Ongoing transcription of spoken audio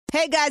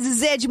Hey guys,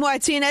 it's Edge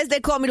Martinez. They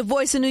call me the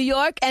voice of New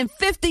York. And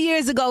 50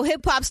 years ago,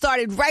 hip hop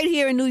started right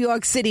here in New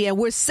York City. And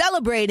we're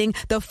celebrating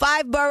the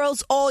 5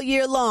 boroughs all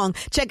year long.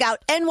 Check out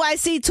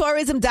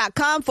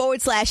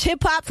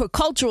nyctourism.com/hip hop for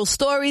cultural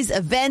stories,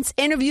 events,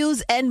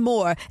 interviews, and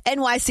more.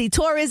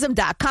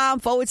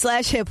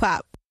 nyctourism.com/hip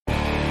hop.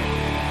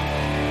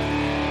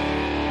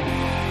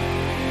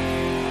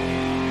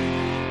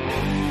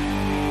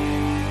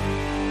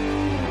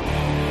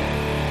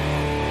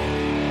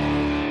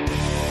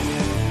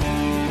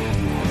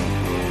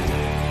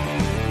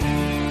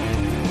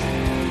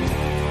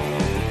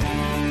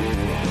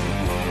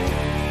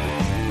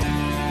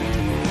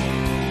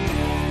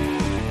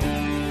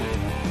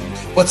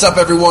 What's up,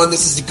 everyone?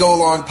 This is the Go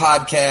Long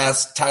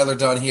Podcast. Tyler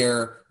Dunn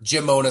here.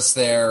 Jim Onis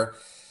there.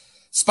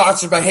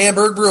 Sponsored by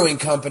Hamburg Brewing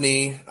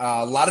Company.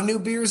 A lot of new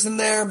beers in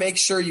there. Make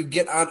sure you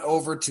get on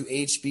over to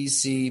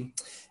HBC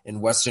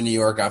in Western New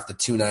York off the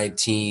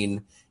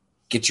 219.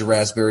 Get your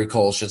raspberry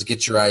kolsch's,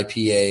 get your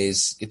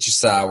IPAs, get your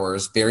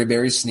sours.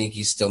 Berry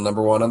Sneaky, still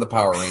number one on the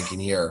power ranking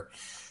here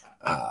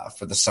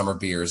for the summer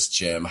beers,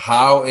 Jim.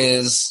 How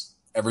is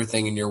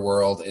everything in your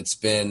world? It's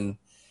been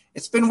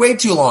way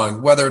too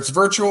long, whether it's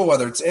virtual,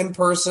 whether it's in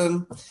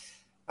person.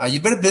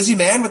 You've been a busy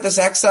man with this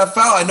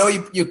XFL. I know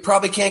you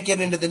probably can't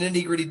get into the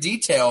nitty-gritty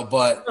detail,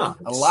 but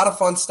a lot of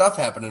fun stuff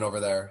happening over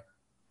there.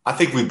 I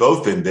think we've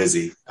both been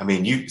busy. I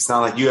mean, it's not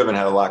like you haven't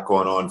had a lot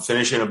going on.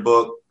 Finishing a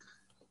book,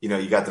 you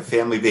got the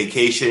family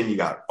vacation, you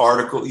got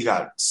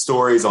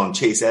stories on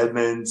Chase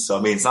Edmonds. So,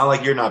 I mean, it's not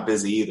like you're not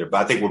busy either, but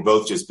I think we're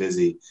both just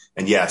busy.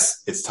 And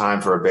yes, it's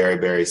time for a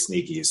Berry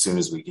Sneaky as soon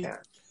as we can.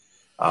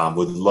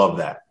 Would love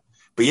that.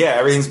 But yeah,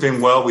 everything's been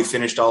well. We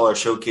finished all our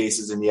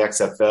showcases in the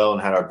XFL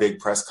and had our big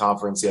press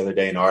conference the other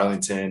day in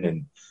Arlington,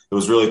 and it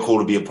was really cool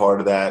to be a part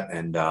of that.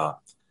 And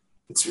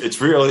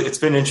it's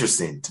been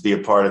interesting to be a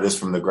part of this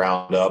from the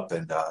ground up,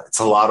 and it's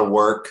a lot of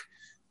work,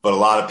 but a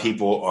lot of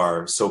people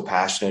are so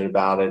passionate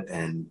about it,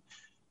 and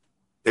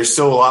there's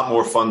still a lot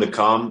more fun to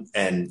come.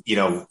 And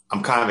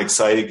I'm kind of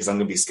excited because I'm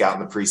going to be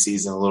scouting the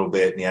preseason a little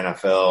bit in the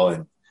NFL,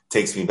 and it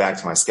takes me back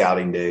to my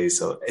scouting days.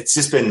 So it's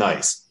just been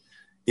nice.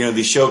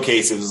 These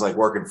showcases was like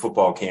working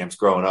football camps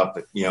growing up.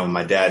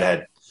 My dad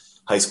had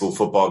high school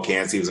football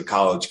camps. He was a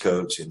college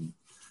coach, and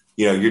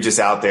you're just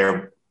out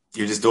there,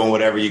 you're just doing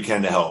whatever you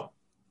can to help.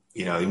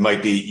 You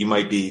might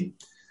be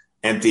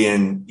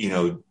emptying,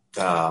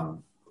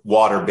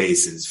 water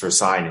bases for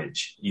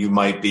signage. You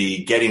might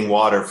be getting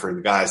water for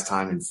the guys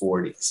timing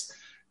 40s.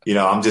 You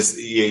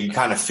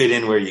kind of fit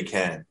in where you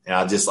can. And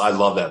I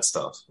love that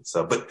stuff.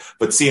 So,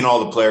 but seeing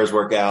all the players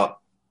work out,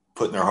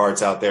 putting their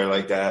hearts out there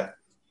like that,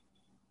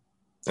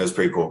 that was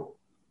pretty cool.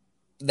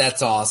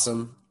 That's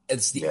awesome.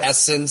 It's the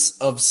essence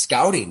of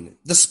scouting.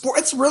 The sport,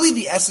 it's really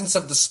the essence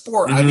of the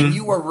sport. Mm-hmm. I mean,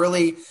 you are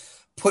really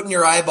putting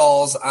your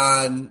eyeballs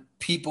on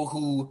people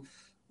who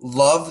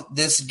love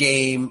this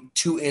game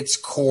to its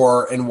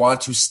core and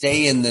want to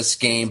stay in this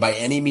game by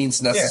any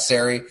means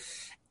necessary.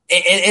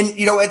 Yeah. And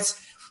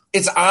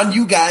it's on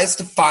you guys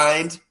to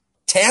find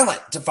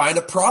talent, to find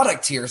a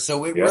product here.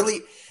 So it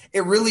really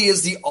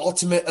is the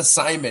ultimate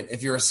assignment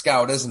if you're a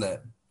scout, isn't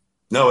it?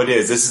 No, it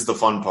is. This is the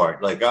fun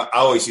part. Like I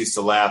always used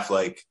to laugh,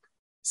 like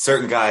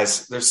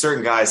there's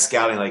certain guys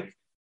scouting, like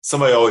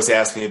somebody always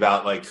asked me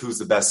about like, who's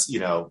the best,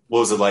 what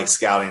was it like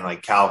scouting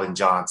like Calvin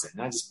Johnson?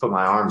 And I just put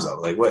my arms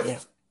up like, what,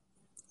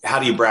 how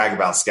do you brag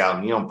about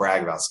scouting? You don't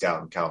brag about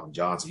scouting Calvin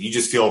Johnson. You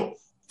just feel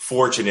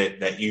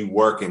fortunate that you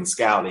work in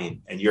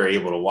scouting and you're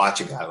able to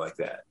watch a guy like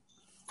that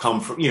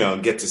come from,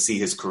 and get to see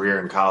his career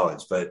in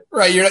college. But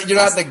right. You're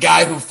not the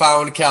guy who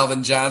found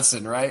Calvin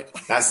Johnson, right?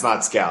 That's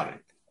not scouting.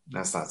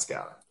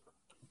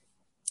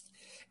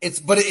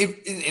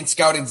 In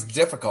scouting's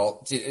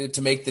difficult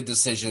to make the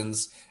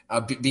decisions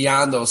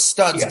beyond those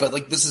studs, but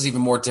like this is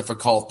even more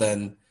difficult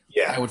than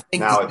I would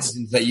think the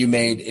decisions that you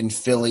made in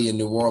Philly and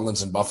New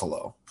Orleans and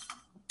Buffalo.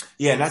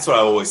 Yeah, and that's what I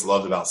always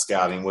loved about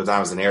scouting. When I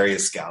was an area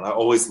scout, I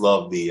always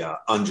loved the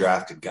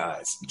undrafted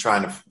guys,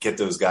 trying to get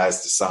those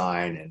guys to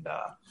sign, and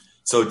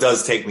so it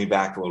does take me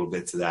back a little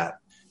bit to that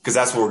because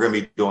that's what we're going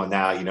to be doing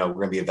now. We're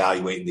going to be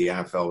evaluating the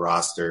NFL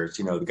rosters,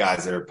 the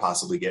guys that are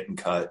possibly getting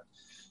cut.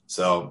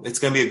 So it's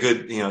going to be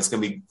it's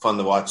going to be fun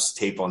to watch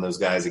tape on those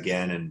guys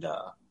again and,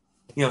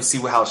 see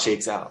how it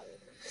shakes out.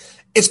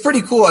 It's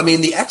pretty cool. I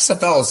mean, the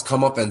XFL has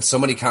come up in so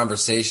many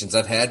conversations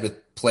I've had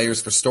with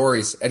players for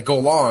stories at Go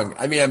Long.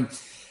 I mean,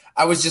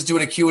 I was just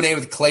doing a Q&A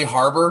with Clay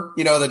Harbor,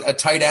 a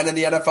tight end in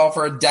the NFL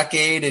for a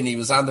decade, and he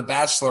was on The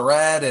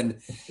Bachelorette. And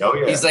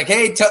he's like,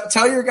 hey,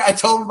 tell your guy. I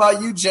told him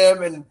about you,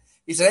 Jim. And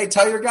he said, hey,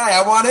 tell your guy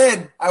I want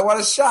in. I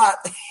want a shot.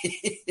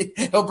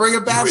 He'll bring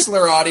a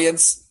Bachelor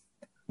audience.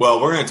 Well,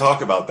 we're going to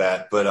talk about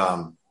that, but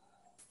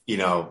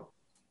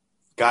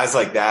guys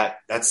like that,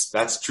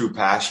 that's true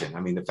passion.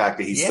 I mean, the fact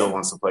that he still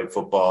wants to play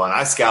football, and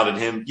I scouted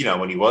him,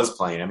 when he was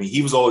playing. I mean,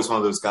 he was always one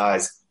of those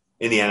guys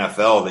in the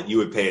NFL that you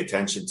would pay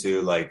attention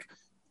to. Like,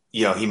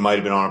 he might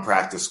have been on a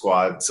practice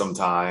squad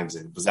sometimes,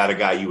 and was that a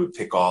guy you would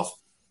pick off,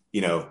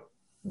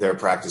 their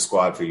practice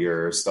squad for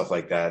yours, stuff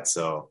like that.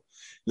 So,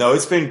 no,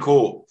 it's been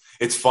cool.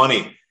 It's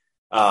funny.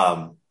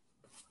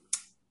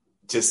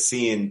 just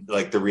seeing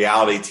like the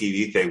reality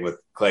TV thing with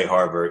Clay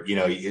Harbor, you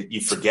know,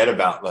 you forget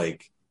about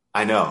like,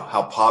 I know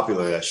how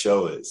popular that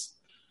show is.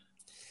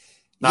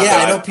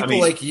 I know people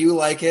like you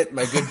like it.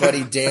 My good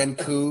buddy Dan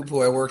Koob,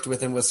 who I worked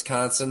with in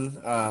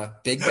Wisconsin,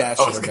 big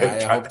Bachelor guy.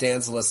 I hope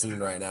Dan's listening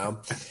right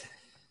now.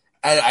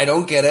 I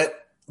don't get it,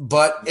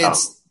 but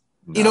it's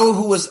you know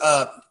who was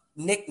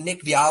Nick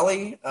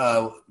Vialli,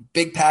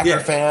 big Packer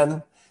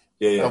fan.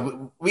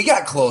 Yeah. We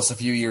got close a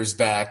few years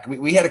back.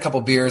 We had a couple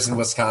beers in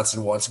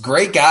Wisconsin once.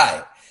 Great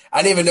guy.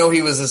 I didn't even know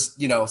he was a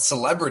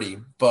celebrity,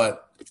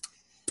 but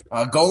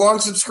go long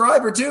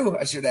subscriber too,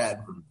 I should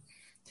add.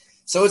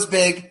 So it's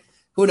big.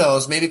 Who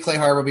knows? Maybe Clay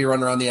Harbor will be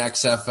running around the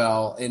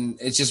XFL, and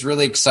it's just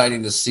really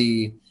exciting to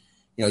see,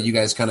 you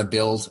guys kind of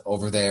build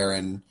over there,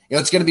 and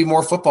it's going to be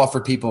more football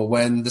for people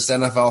when this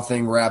NFL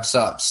thing wraps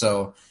up.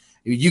 So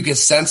you can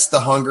sense the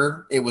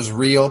hunger; it was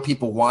real.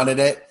 People wanted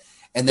it,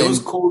 and then it was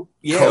cool.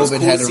 Yeah,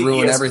 COVID had to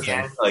ruin ESPN,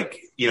 everything.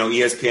 Like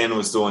ESPN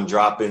was doing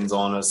drop-ins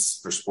on us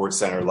for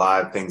SportsCenter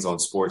Live, things on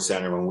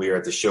SportsCenter when we were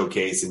at the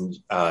showcase in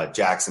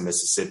Jackson,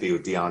 Mississippi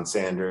with Deion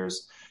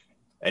Sanders.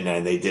 And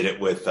then they did it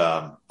with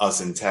us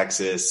in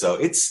Texas. So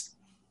it's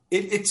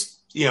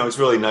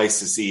really nice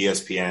to see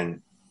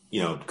ESPN,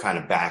 kind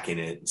of backing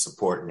it and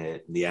supporting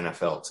it, and the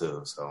NFL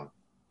too. So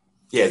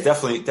yeah,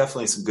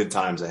 definitely some good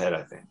times ahead,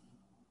 I think.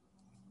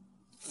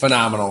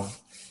 Phenomenal.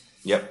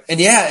 Yep.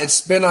 And yeah,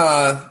 it's been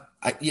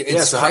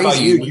it's so crazy. How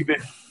about you?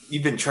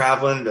 You've been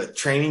traveling to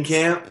training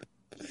camp?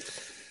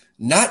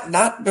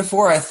 Not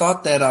before. I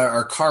thought that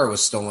our car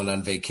was stolen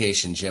on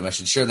vacation, Jim. I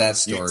should share that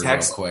story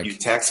real quick. You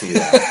text me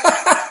that.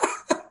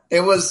 It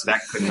was,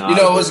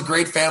 it was a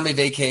great family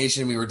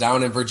vacation. We were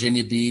down in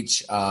Virginia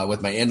Beach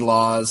with my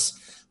in-laws,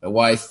 my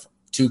wife,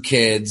 2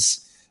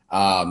 kids,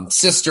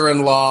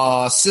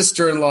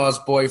 sister-in-law's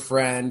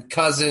boyfriend,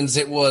 cousins.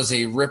 It was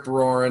a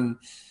rip-roaring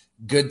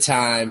good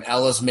time.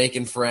 Ella's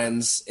making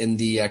friends in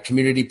the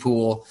community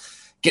pool,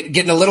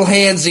 getting a little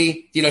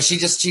handsy.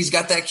 She's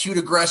got that cute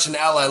aggression.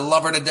 Ella, I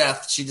love her to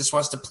death. She just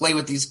wants to play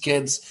with these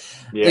kids,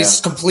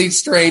 these complete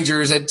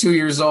strangers at 2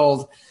 years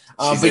old.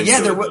 But yeah,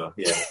 there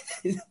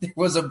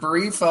was a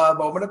brief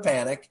moment of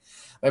panic.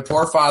 My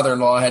poor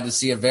father-in-law had to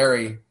see a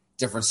very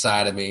different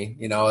side of me.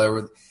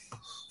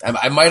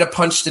 I might have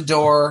punched the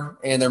door,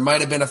 and there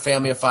might have been a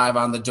family of 5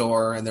 on the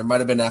door, and there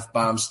might have been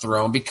F-bombs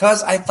thrown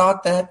because I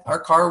thought that our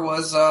car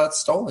was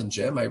stolen,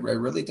 Jim. I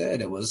really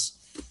did. It was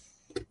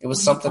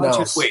something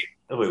else. Wait.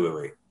 I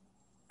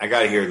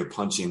got to hear the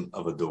punching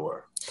of a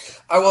door.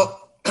 I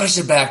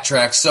should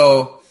backtrack.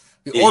 So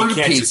we ordered you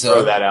can't pizza. Just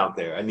throw that out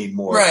there. I need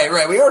more.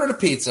 Right. We ordered a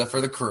pizza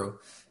for the crew.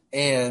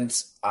 And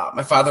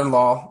my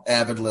father-in-law,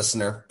 avid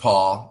listener,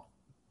 Paul,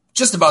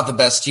 just about the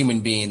best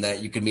human being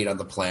that you could meet on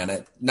the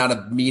planet. Not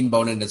a mean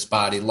bone in his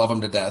body. Love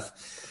him to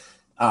death.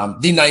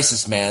 The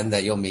nicest man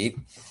that you'll meet.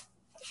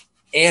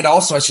 And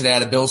also, I should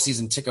add, a Bill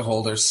season ticket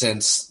holder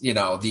since,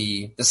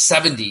 the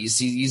 70s.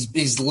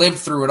 He's lived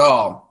through it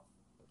all.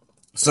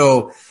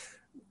 So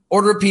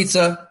order a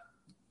pizza,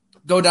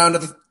 go down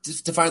to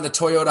find the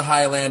Toyota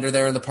Highlander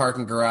there in the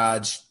parking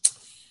garage.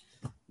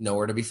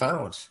 Nowhere to be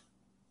found.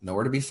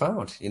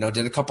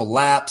 Did a couple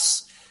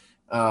laps.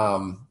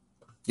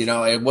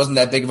 It wasn't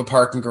that big of a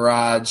parking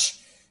garage.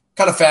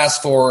 Kind of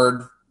fast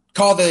forward,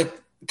 call the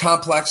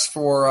complex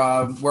for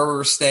where we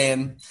were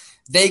staying.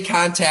 They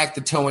contact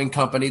the towing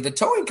company. The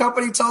towing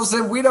company tells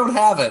them, we don't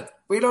have it.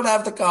 We don't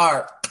have the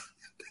car.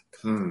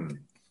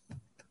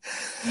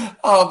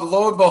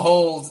 Lo and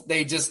behold,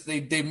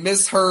 they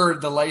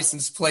misheard the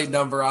license plate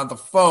number on the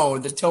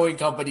phone. The towing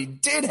company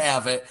did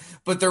have it,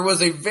 but there was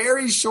a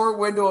very short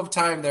window of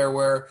time there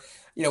where,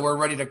 we're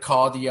ready to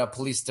call the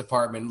police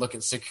department, look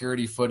at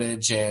security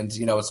footage, and,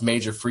 it's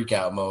major freak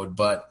out mode.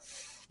 But,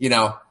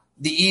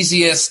 the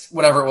easiest,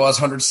 whatever it was,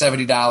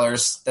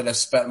 $170 that I've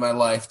spent in my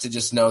life to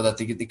just know that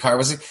the car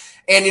was,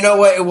 and you know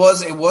what? It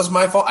was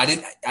my fault.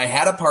 I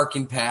had a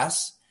parking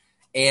pass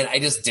and I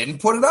just didn't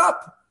put it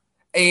up.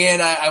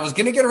 And I was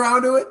going to get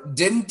around to it,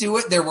 didn't do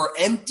it. There were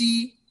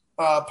empty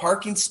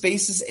parking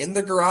spaces in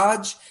the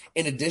garage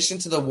in addition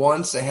to the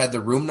ones that had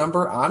the room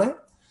number on it.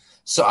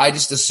 So I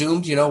just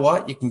assumed, you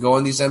can go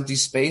in these empty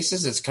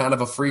spaces. It's kind of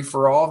a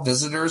free-for-all,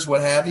 visitors,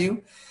 what have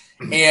you.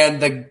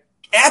 And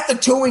at the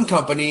towing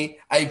company,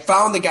 I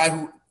found the guy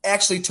who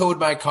actually towed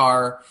my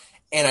car,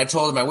 and I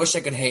told him, I wish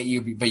I could hate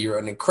you, but you're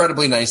an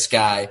incredibly nice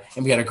guy.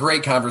 And we had a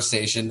great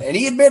conversation. And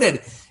he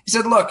admitted, he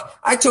said, look,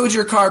 I towed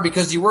your car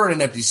because you were in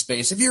an empty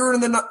space. If you were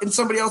in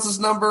somebody else's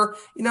number,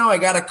 I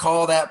got to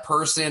call that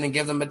person and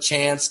give them a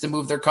chance to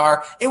move their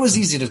car. It was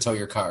easy to tow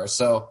your car.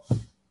 So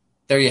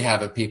there you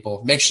have it,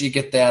 people. Make sure you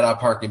get that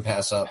parking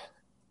pass up.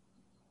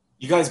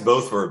 You guys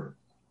both were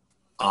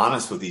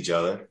honest with each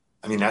other.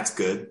 I mean, that's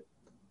good.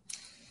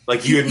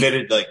 Like you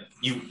admitted, like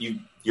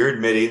you're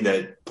admitting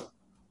that,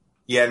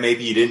 yeah,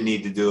 maybe you didn't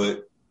need to do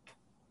it,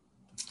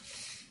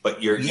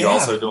 but you're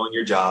also doing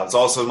your job. It's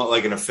also not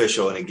like an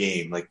official in a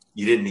game. Like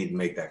you didn't need to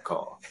make that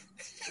call.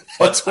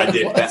 But I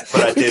did that.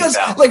 But I did because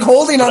that. Like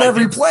holding on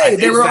every play,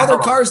 there were other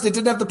cars that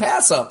didn't have the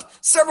pass up.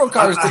 Several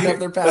cars didn't have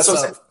their pass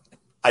up.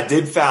 I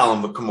did foul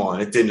him, but come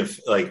on, it didn't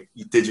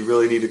did you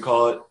really need to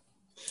call it?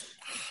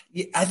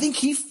 Yeah, I think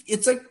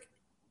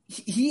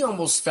he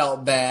almost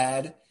felt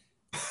bad.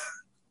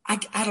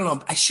 I don't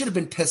know. I should have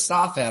been pissed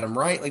off at him,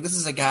 right? Like, this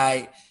is a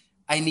guy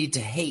I need to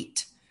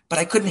hate, but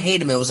I couldn't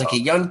hate him. It was like a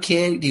young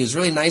kid. He was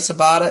really nice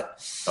about it.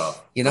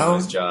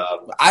 His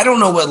job. I don't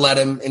know what led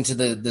him into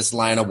this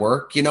line of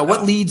work.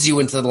 What leads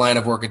you into the line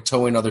of work of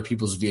towing other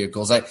people's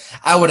vehicles?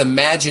 I would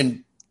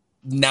imagine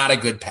not a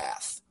good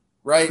path,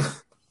 right?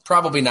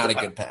 Probably not a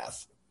good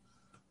path.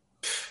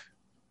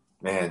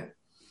 Man,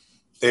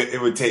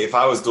 it would take, if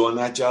I was doing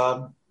that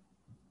job,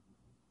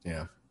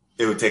 yeah,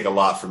 it would take a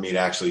lot for me to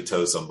actually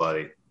tow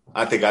somebody.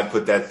 I think I'd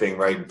put that thing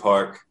right in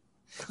park.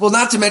 Well,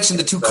 not to mention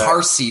the 2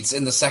 car seats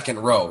in the second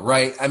row,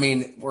 right? I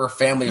mean, we're a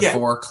family of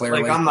 4,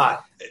 clearly. Like, I'm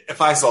not – if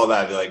I saw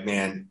that, I'd be like,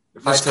 man,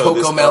 if there's I tow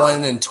this Coco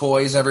Melon and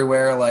toys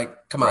everywhere.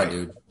 Like, come on,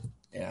 dude.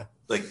 Yeah.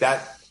 Like,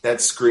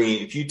 that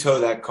screen, if you tow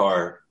that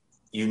car,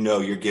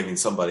 you're giving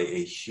somebody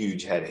a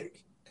huge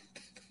headache.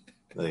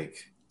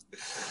 Like –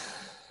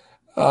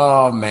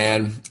 oh,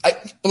 man.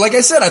 Like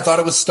I said, I thought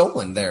it was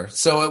stolen there.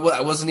 So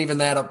I wasn't even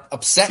that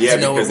upset to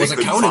know it was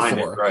accounted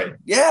for. Right.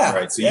 Yeah.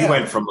 Right. So you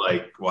went from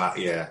like, wow,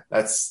 yeah,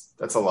 that's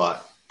a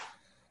lot.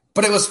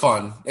 But it was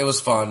fun. It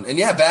was fun. And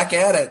yeah, back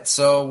at it.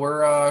 So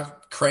we're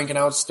cranking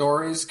out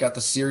stories. Got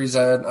the series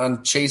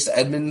on Chase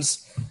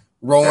Edmonds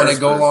rolling at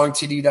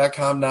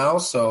golongtd.com now.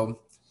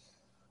 So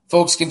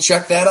folks can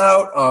check that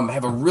out.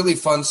 Have a really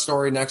fun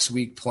story next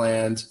week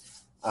planned.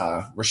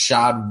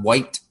 Rashad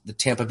White, the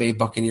Tampa Bay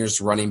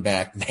Buccaneers running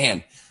back,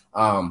 man,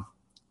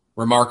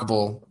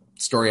 remarkable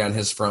story on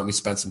his front. We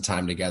spent some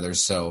time together.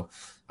 So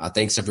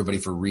thanks everybody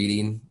for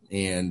reading.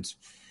 And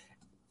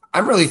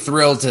I'm really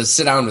thrilled to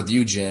sit down with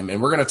you, Jim,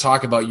 and we're going to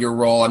talk about your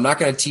role. I'm not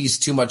going to tease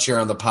too much here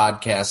on the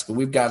podcast, but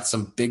we've got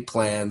some big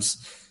plans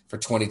for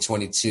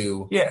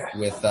 2022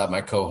 with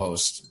my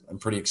co-host. I'm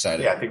pretty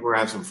excited. Yeah, I think we're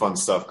going to have some fun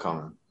stuff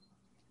coming.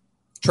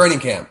 Training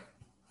camp.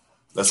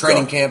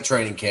 Training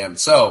camp.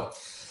 So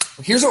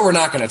here's what we're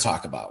not going to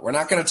talk about. We're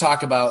not going to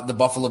talk about the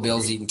Buffalo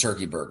Bills eating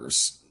turkey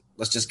burgers.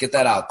 Let's just get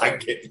that out there. I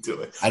can't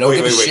do it. I don't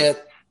give a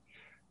shit.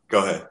 Go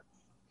ahead.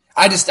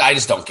 I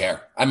just don't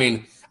care. I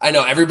mean, I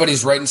know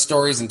everybody's writing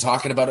stories and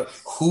talking about it.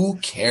 Who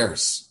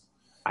cares?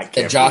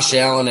 That Josh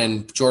Allen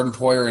and Jordan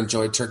Poyer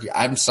enjoyed turkey.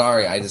 I'm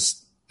sorry. I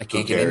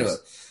can't get into it.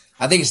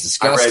 I think it's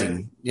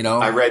disgusting.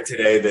 I read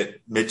today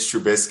that Mitch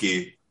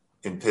Trubisky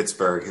in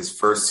Pittsburgh, his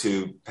first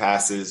 2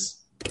 passes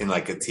in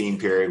like a team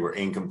period were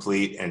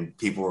incomplete and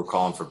people were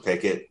calling for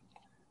Pickett.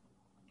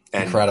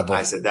 And incredible.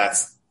 I said,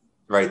 that's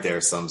right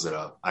there sums it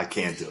up. I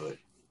can't do it.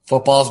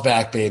 Football's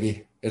back,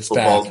 baby.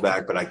 Football's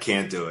back, but I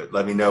can't do it.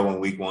 Let me know when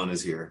week 1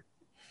 is here.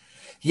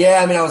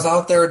 Yeah, I mean, I was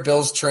out there at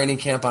Bills training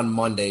camp on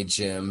Monday,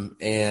 Jim,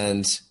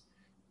 and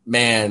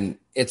man,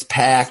 it's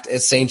packed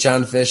at St.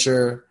 John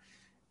Fisher.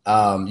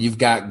 You've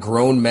got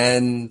grown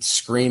men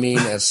screaming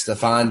at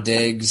Stephon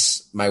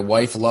Diggs, "My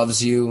wife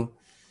loves you."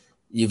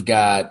 You've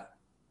got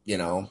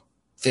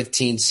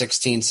 15,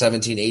 16,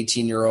 17,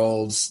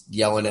 18-year-olds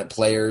yelling at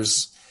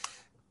players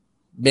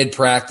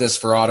mid-practice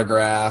for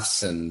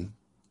autographs and,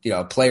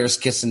 players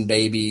kissing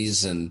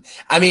babies. And,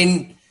 I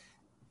mean,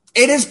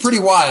 it is pretty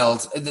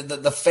wild,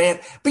 the fan.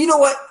 But you know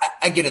what?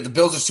 I get it. The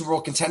Bills are Super Bowl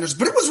contenders.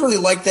 But it was really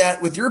like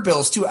that with your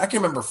Bills, too. I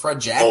can remember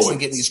Fred Jackson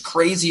getting these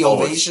crazy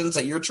ovations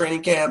at your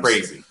training camps.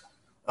 Crazy.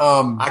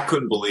 I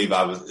couldn't believe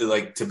I was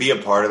 – to be a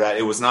part of that.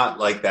 It was not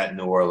like that in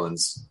New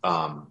Orleans.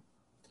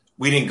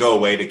 We didn't go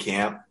away to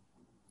camp.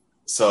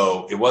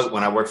 So it was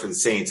when I worked for the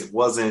Saints, it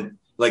wasn't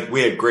like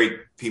we had great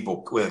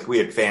people. We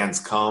had fans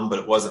come, but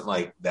it wasn't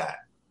like that.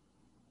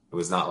 It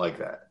was not like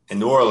that. And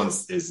New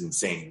Orleans is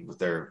insane with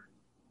their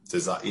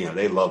design.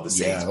 They love the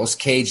Saints. Yeah, those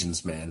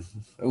Cajuns, man.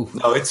 Ooh.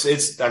 No,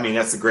 it's. I mean,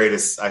 that's the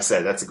greatest. I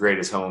said that's the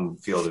greatest home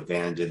field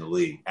advantage in the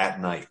league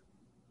at night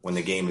when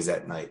the game is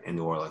at night in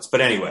New Orleans. But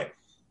anyway,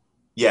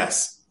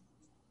 yes,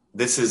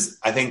 this is.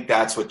 I think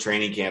that's what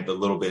training camp a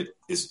little bit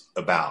is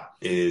about.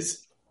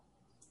 Is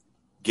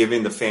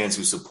giving the fans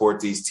who support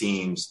these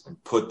teams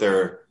and put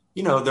their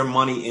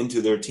money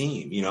into their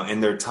team,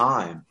 and their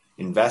time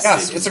invested.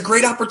 Yes, it's a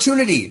great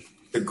opportunity.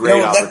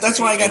 Opportunity. That's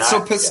why I got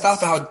so pissed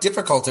off at how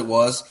difficult it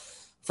was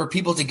for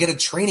people to get a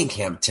training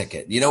camp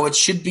ticket. It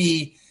should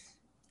be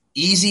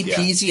easy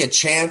peasy, a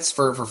chance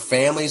for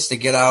families to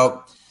get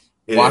out,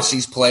 watch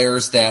these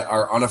players that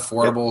are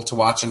unaffordable to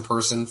watch in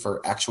person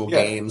for actual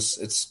games.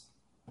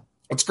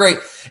 It's great.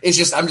 It's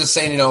just, I'm just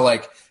saying,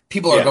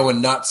 people are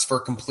going nuts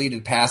for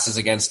completed passes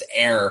against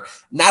air.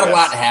 Not a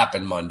lot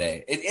happened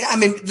Monday. I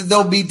mean,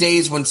 there'll be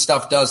days when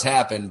stuff does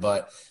happen,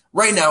 but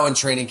right now in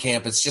training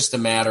camp, it's just a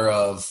matter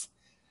of,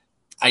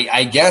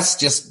 I guess,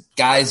 just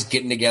guys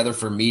getting together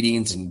for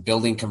meetings and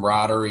building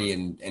camaraderie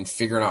and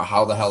figuring out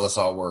how the hell this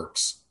all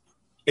works.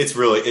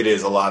 It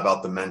is a lot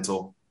about the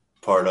mental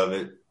part of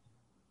it.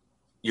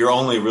 You're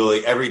only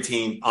really, every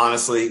team,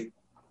 honestly,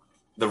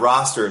 the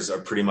rosters are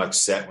pretty much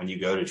set when you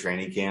go to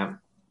training camp.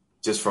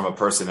 Just from a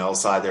personnel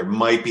side, there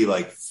might be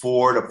like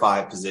 4 to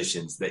 5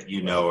 positions that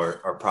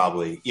are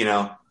probably,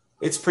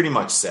 it's pretty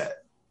much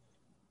set.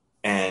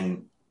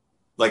 And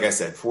like I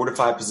said, 4 to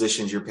 5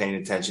 positions you're paying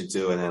attention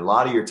to, and then a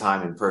lot of your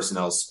time in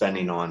personnel is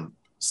spending on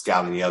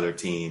scouting the other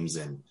teams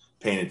and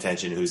paying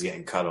attention to who's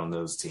getting cut on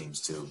those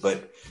teams too.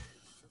 But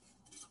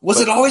was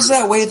it always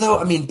that way, though?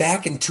 I mean,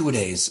 back in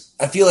two-a-days,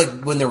 I feel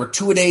like when there were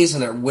two-a-days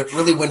and it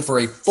really went for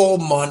a full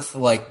month,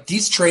 like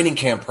these training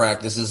camp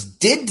practices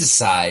did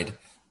decide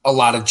a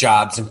lot of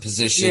jobs and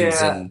positions.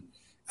 Yeah, and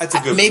that's a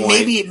good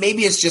point.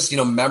 Maybe it's just,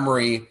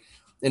 memory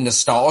and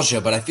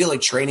nostalgia, but I feel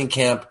like training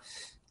camp,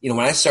 when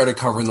I started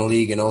covering the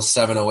league in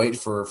 07, 08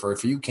 for a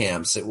few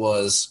camps, it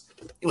was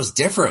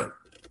different.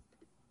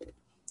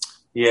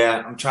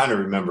 Yeah, I'm trying to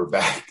remember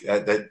back.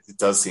 That it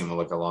does seem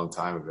like a long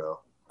time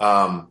ago.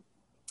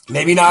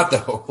 Maybe not,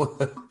 though.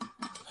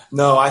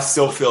 No, I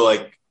still feel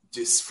like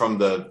just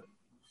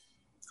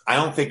I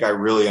don't think I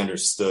really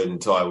understood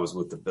until I was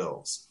with the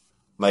Bills.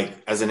 Like,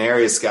 as an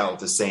area scout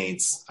with the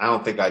Saints, I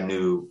don't think I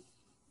knew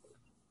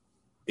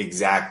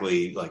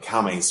exactly like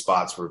how many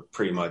spots were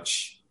pretty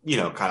much,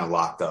 kind of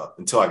locked up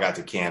until I got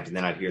to camp. And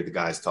then I'd hear the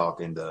guys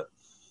talking to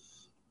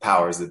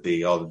powers that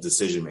be, all the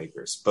decision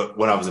makers. But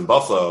when I was in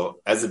Buffalo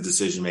as a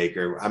decision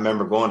maker, I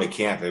remember going to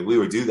camp and we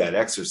would do that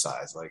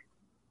exercise. Like,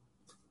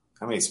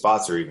 how many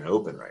spots are even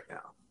open right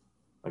now?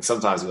 Like,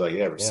 sometimes we're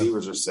like,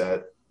 receivers are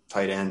set,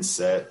 tight ends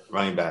set,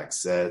 running back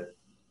set,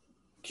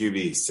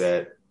 QB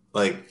set.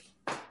 Like,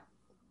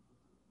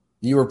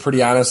 you were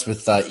pretty honest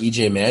with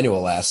EJ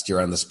Manuel last year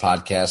on this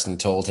podcast and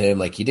told him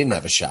like he didn't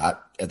have a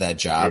shot at that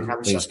job.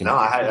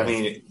 I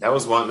mean, that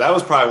was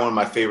probably one of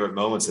my favorite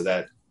moments of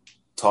that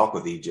talk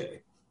with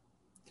EJ.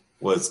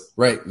 Was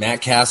right.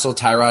 Matt Castle,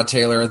 Tyrod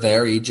Taylor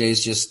there.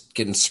 EJ's just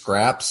getting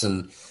scraps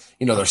and,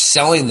 they're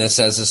selling this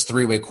as this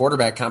 3-way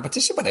quarterback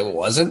competition, but it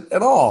wasn't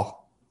at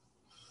all.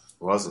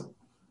 It wasn't.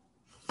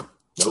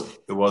 Nope,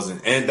 it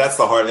wasn't. And that's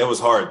it was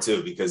hard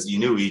too, because you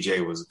knew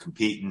EJ was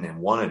competing and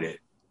wanted it.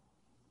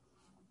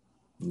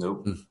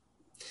 Nope.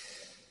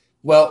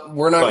 Well,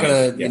 we're not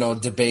going to,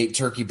 debate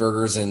turkey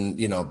burgers and,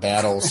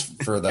 battles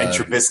for the and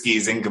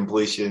Trubisky's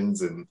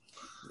incompletions and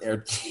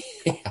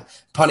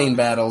punting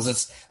battles.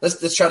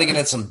 Let's try to get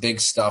into some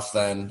big stuff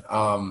then.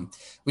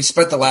 We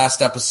spent the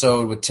last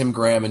episode with Tim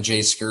Graham and Jay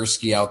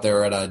Skursky out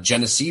there at a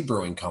Genesee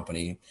Brewing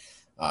Company.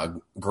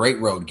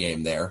 Great road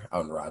game there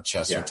out in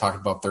Rochester. Yeah.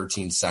 Talking about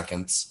 13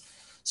 seconds.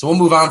 So we'll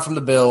move on from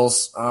the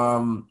Bills.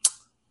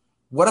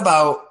 What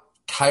about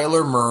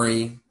Kyler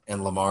Murray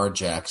and Lamar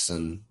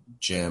Jackson,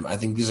 Jim? I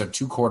think these are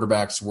two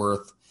quarterbacks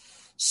worth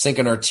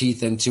sinking our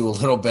teeth into a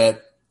little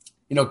bit.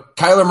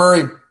 Kyler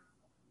Murray,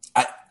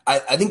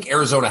 I think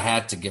Arizona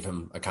had to give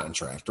him a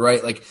contract,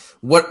 right? Like,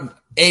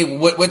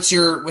 what's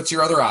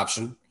your other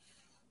option?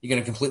 You're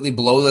going to completely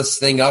blow this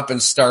thing up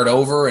and start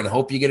over and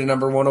hope you get a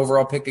number 1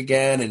 overall pick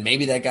again, and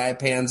maybe that guy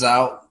pans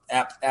out?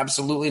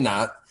 Absolutely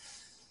not.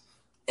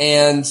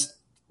 And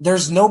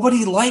there's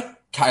nobody like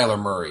Kyler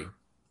Murray.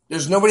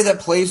 There's nobody that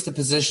plays the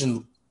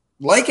position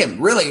like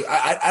him, really.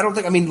 I don't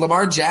think –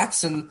 Lamar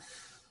Jackson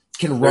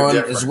can run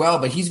as well,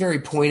 but he's very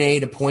point A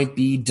to point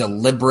B,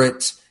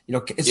 deliberate –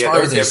 as far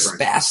as his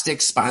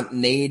spastic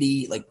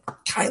spontaneity, like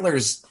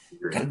Kyler's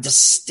kind of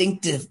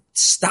distinctive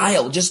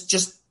style,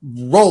 just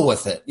roll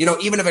with it.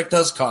 Even if it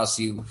does cost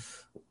you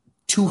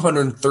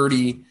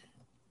 $230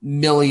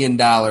 million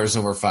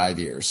over 5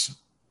 years.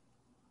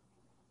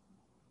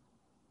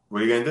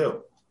 What are you going to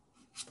do?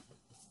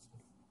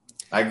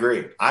 I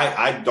agree.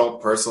 I don't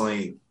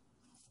personally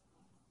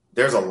 –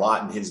 there's a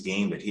lot in his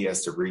game that he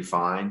has to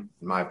refine,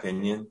 in my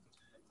opinion.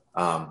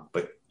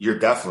 But you're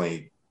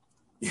definitely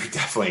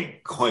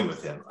going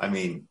with him.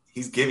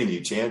 He's giving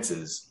you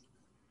chances.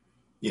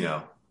 We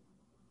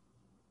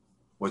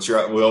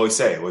always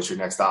say, what's your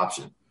next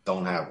option?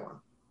 Don't have one.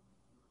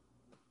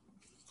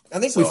 I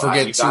think we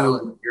forget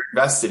too. You're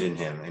invested in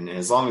him, and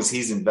as long as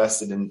he's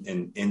invested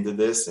into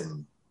this,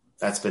 and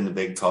that's been the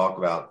big talk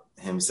about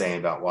him saying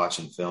about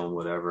watching film,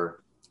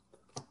 whatever.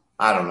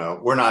 I don't know.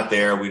 We're not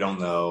there. We don't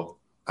know.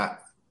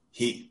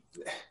 If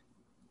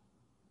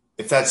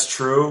that's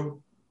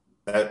true,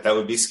 that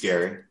would be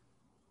scary.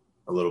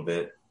 A little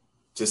bit,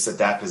 just at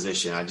that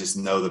position. I just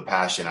know the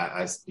passion.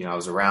 I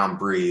was around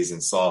Breeze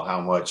and saw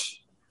how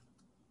much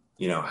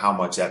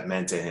that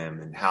meant to him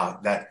and how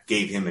that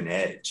gave him an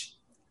edge.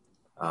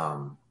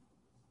 The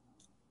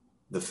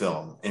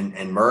film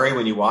and Murray,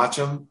 when you watch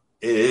him,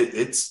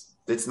 it's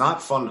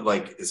not fun.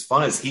 Like, as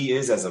fun as he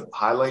is as a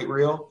highlight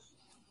reel,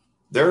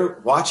 they're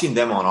watching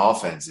them on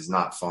offense is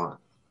not fun.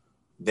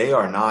 They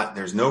are not.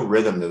 There's no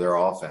rhythm to their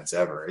offense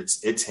ever.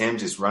 It's him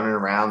just running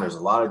around. There's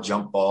a lot of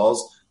jump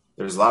balls.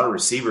 There's a lot of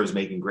receivers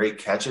making great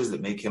catches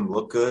that make him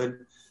look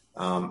good.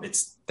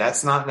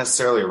 That's not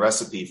necessarily a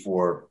recipe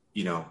for,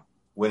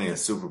 winning a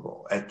Super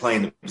Bowl at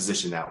playing the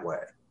position that way.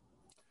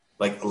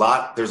 Like,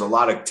 there's a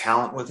lot of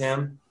talent with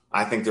him.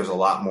 I think there's a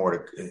lot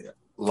more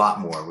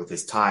with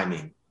his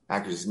timing,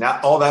 accuracy.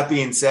 Now, all that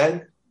being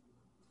said,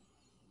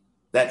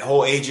 that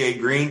whole AJ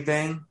Green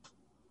thing,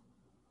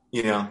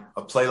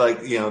 a play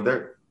like,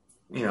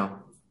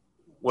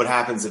 what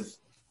happens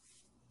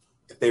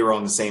if they were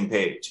on the same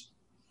page?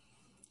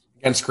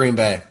 Against Green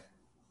Bay.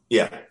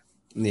 Yeah.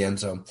 In the end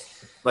zone.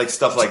 Like,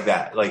 stuff like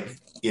that. Like,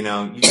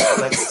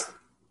 I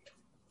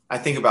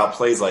think about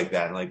plays like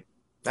that, and like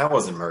that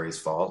wasn't Murray's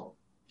fault.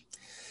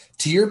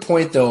 To your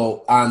point,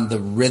 though, on the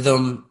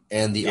rhythm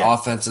and the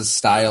offensive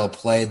style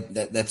play,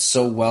 that's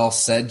so well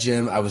said,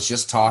 Jim. I was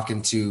just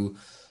talking to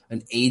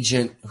an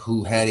agent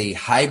who had a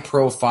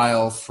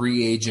high-profile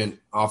free agent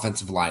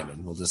offensive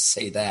lineman, we'll just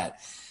say that,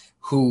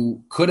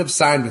 who could have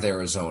signed with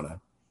Arizona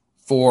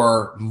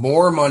for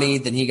more money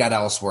than he got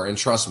elsewhere. And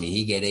trust me,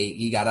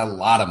 he got a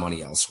lot of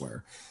money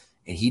elsewhere.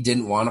 And he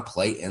didn't want to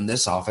play in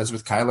this offense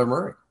with Kyler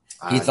Murray.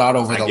 He thought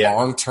over the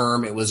long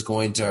term it was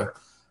going to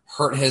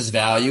hurt his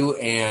value,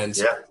 and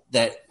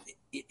that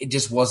it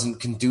just wasn't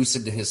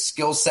conducive to his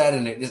skill set.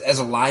 And as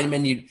a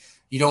lineman,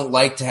 you don't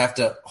like to have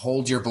to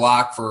hold your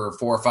block for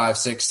 4, 5,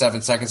 6,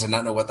 7 seconds and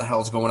not know what the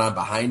hell's going on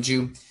behind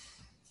you.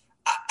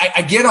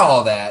 I get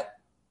all that,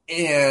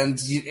 and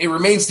it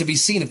remains to be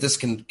seen if this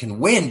can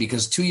win,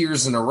 because 2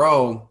 years in a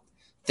row,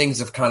 things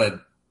have kind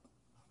of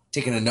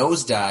taken a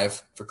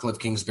nosedive for Cliff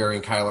Kingsbury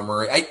and Kyler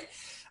Murray.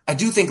 I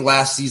do think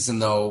last season,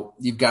 though,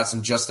 you've got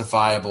some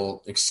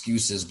justifiable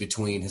excuses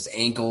between his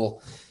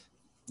ankle,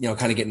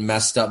 kind of getting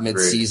messed up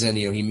midseason.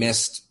 He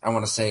missed, I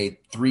want to say,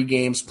 3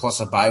 games plus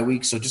a bye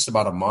week, so just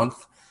about a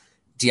month.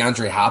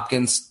 DeAndre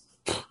Hopkins,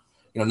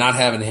 not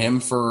having him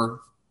for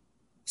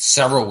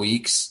several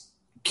weeks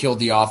killed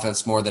the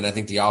offense more than I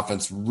think the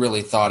offense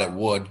really thought it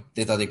would.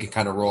 They thought they could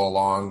kind of roll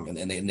along,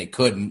 and they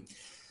couldn't.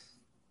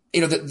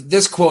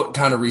 This quote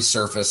kind of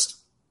resurfaced.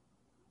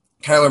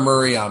 Kyler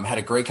Murray had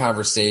a great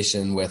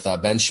conversation with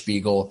Ben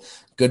Spiegel,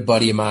 good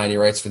buddy of mine. He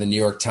writes for the New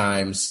York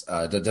Times,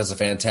 does a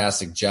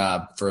fantastic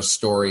job for a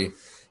story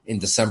in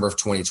December of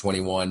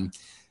 2021.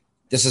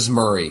 This is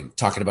Murray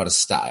talking about his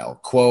style.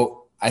 Quote,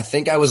 "I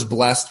think I was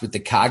blessed with the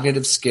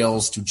cognitive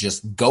skills to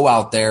just go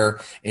out there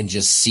and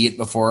just see it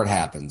before it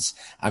happens.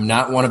 I'm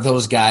not one of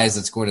those guys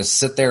that's going to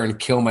sit there and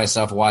kill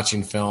myself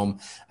watching film.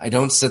 I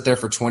don't sit there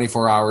for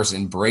 24 hours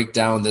and break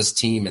down this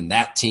team and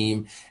that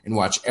team and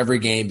watch every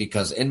game,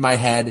 because in my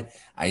head,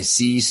 I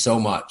see so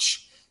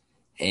much."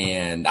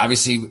 And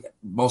obviously,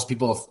 most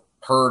people have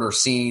heard or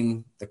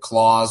seen the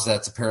clause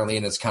that's apparently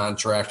in his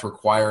contract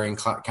requiring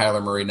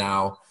Kyler Murray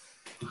now.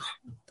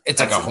 It's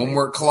like a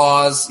homework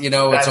clause,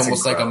 it's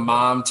almost like a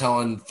mom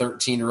telling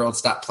 13-year-olds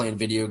stop playing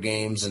video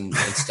games and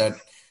instead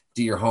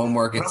do your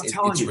homework.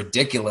 It's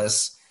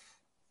ridiculous.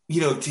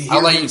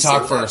 I'll let you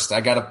talk first.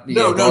 I gotta.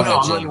 No.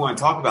 I don't even want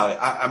to talk about it.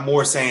 I'm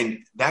more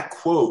saying that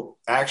quote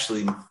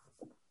actually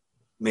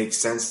makes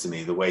sense to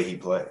me. The way he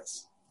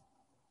plays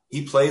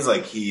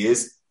like he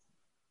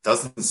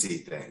doesn't see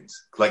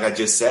things. Like I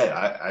just said,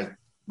 I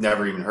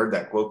never even heard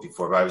that quote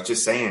before, but I was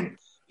just saying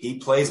he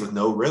plays with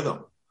no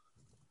rhythm.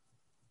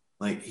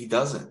 Like he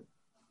doesn't.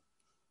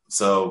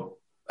 So,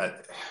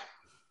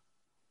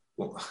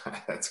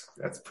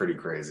 that's pretty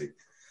crazy.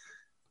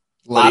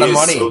 A lot of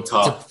money so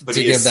tough,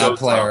 to give that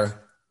player. Tough.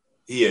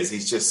 He is.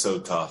 He's just so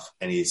tough,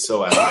 and he's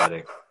so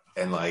athletic,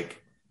 and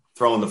like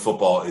throwing the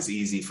football is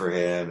easy for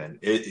him, and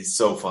it's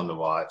so fun to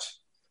watch.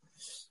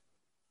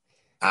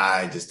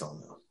 I just don't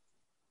know.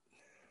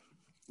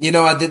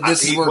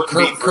 This is where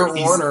Kurt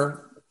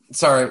Warner.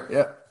 Sorry,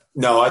 yeah.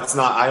 No, it's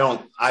not.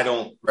 I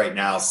don't right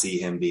now see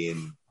him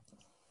being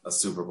a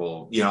Super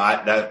Bowl.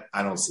 I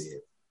don't see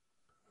it.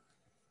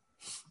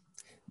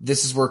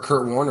 This is where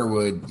Kurt Warner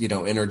would,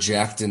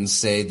 interject and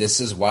say, this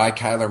is why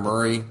Kyler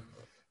Murray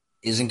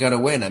isn't going to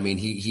win. I mean,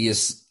 he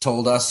has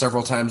told us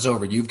several times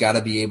over, you've got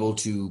to be able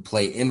to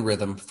play in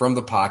rhythm from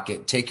the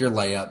pocket, take your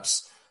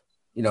layups,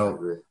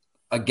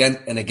 again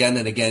and again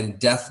and again,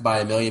 death by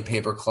a million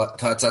paper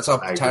cuts. That's how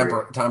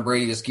Tom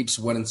Brady just keeps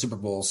winning Super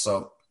Bowls.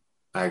 So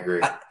I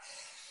agree.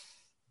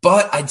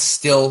 But I'd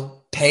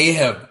still pay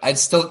him. I'd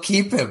still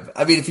keep him.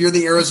 I mean, if you're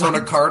the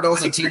Arizona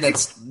Cardinals, a team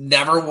that's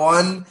never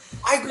won,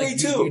 I agree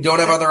too. You don't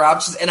have other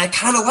options. And I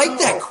kind of like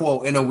that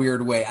quote in a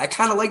weird way. I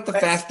kind of like the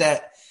fact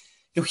that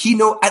I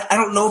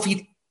don't know if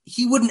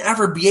he wouldn't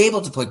ever be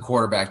able to play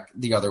quarterback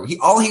the other way.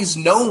 All he's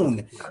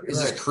known is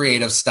his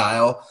creative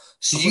style.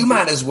 So you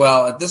might as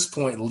well, at this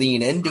point,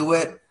 lean into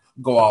it,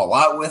 go all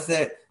out with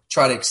it,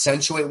 try to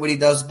accentuate what he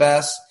does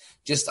best.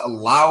 Just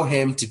allow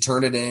him to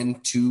turn it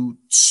into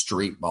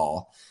street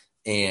ball.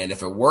 And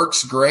if it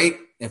works, great.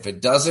 If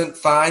it doesn't,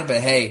 fine.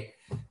 But hey,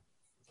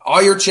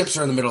 all your chips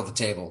are in the middle of the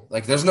table.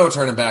 Like there's no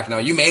turning back now.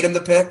 You made him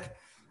the pick.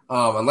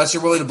 Unless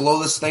you're willing to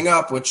blow this thing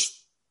up, which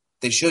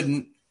they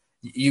shouldn't.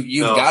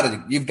 You've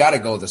got to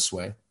go this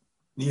way.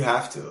 You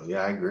have to.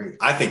 Yeah, I agree.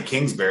 I think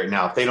Kingsbury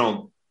now, if they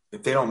don't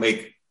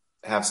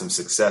have some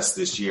success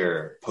this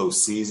year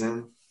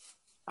postseason,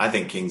 I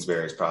think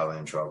Kingsbury is probably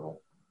in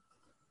trouble.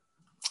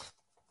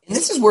 And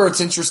this is where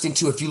it's interesting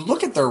too. If you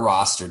look at their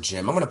roster,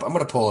 Jim, I'm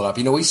gonna pull it up.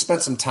 We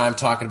spent some time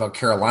talking about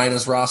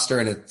Carolina's roster,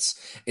 and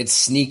it's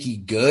sneaky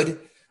good,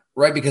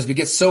 right? Because we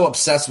get so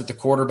obsessed with the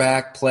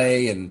quarterback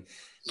play and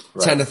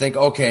tend to think,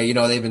 okay,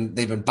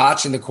 they've been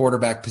botching the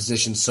quarterback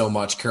position so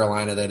much,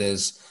 Carolina that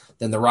is,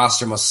 then the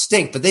roster must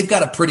stink. But they've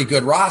got a pretty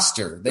good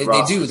roster. They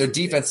do. Their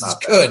defense is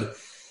good.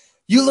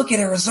 You look at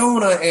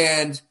Arizona,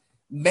 and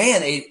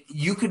man,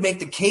 you could make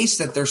the case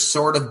that they're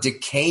sort of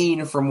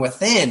decaying from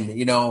within.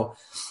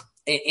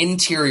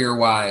 interior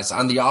wise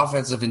on the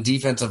offensive and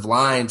defensive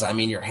lines. I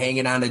mean, you're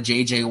hanging on to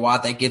JJ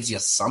Watt. That gives you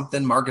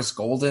something. Marcus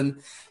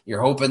Golden,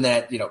 you're hoping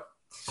that,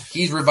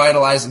 he's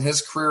revitalizing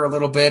his career a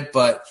little bit,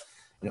 but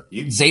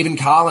Zaven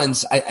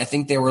Collins, I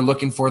think they were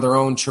looking for their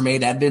own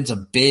Tremaine Edmonds, a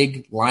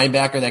big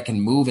linebacker that can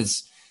move.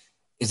 Is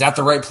that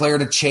the right player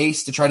to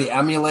chase, to try to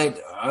emulate?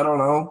 I don't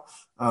know.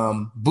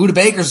 Budda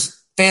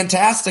Baker's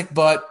fantastic,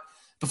 but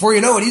before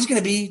you know it, he's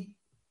going to be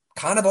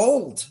kind of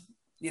old,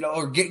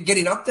 or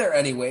getting up there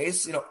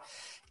anyways.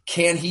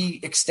 Can he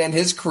extend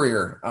his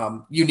career?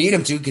 You need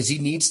him to, because he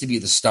needs to be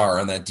the star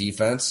on that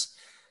defense.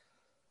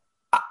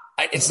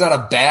 It's not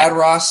a bad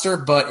roster,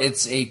 but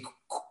it's a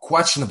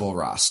questionable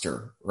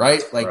roster,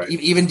 right?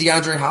 Even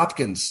DeAndre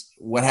Hopkins,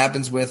 what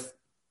happens with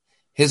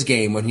his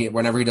game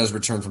whenever he does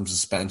return from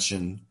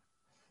suspension?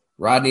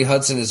 Rodney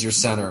Hudson is your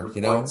center,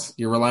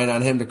 you're relying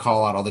on him to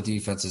call out all the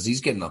defenses.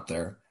 He's getting up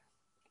there.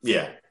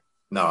 Yeah.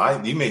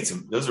 No, you made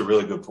those are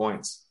really good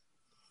points.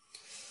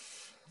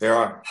 There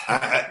are.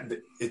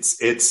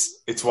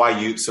 It's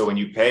why so when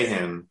you pay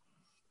him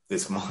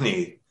this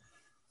money,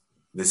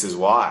 this is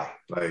why.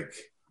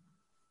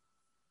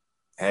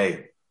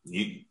 Hey,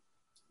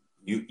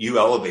 you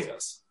elevate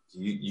us.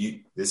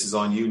 This is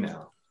on you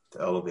now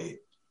to elevate.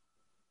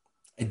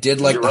 I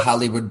did like the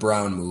Hollywood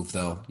Brown move,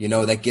 though.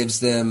 That gives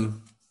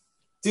them.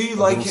 Do you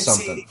like it?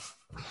 Something?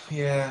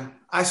 Yeah,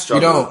 I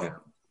struggle with him.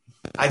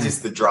 I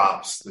just the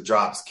drops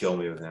kill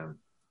me with him.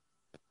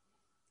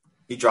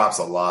 He drops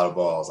a lot of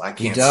balls. I can't.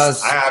 He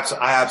does. I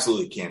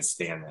absolutely can't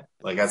stand that.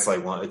 That's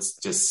one. It's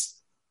just.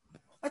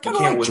 I kind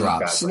of like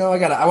drops.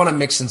 I want to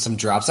mix in some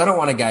drops. I don't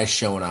want a guy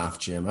showing off,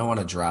 Jim. I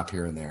want to drop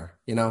here and there.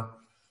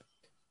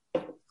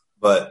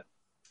 But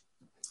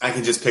I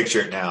can just picture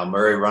it now.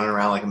 Murray running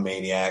around like a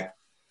maniac.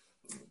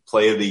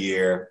 Play of the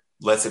year.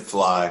 Lets it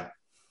fly.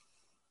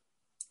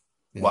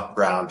 Yeah.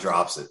 Brown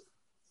drops it.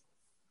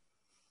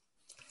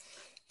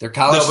 They're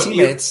college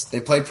teammates. They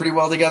played pretty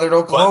well together at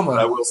Oklahoma. But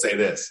I will say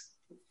this.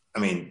 I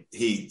mean,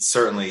 he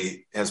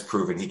certainly has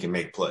proven he can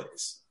make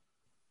plays.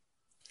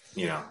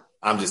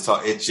 I'm just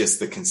talking. It's just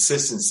the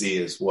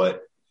consistency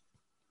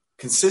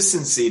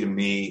consistency to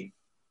me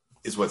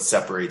is what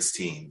separates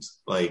teams.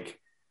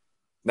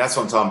 That's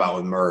what I'm talking about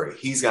with Murray.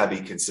 He's got to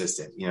be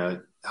consistent.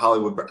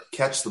 Hollywood,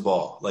 catch the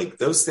ball.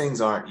 Those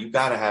things you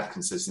got to have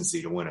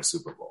consistency to win a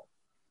Super Bowl.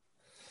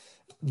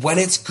 When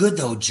it's good,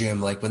 though, Jim,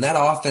 when that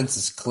offense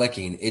is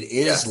clicking, it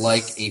is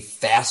like a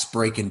fast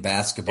break in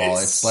basketball.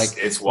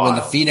 It's wild. When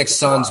the Phoenix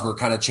Suns were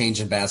kind of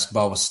changing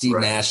basketball with Steve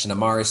Nash and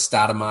Amari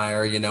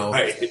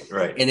Stoudemire,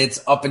 Right. And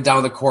it's up and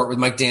down the court with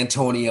Mike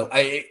D'Antoni.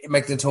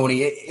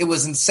 It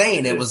was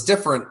insane. It was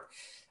different.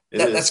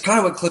 That's kind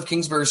of what Cliff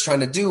Kingsbury is trying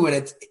to do.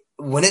 And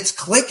when it's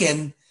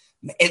clicking,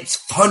 it's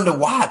fun to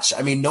watch.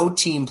 I mean, no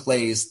team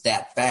plays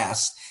that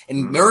fast.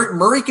 And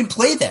Murray can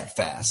play that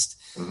fast.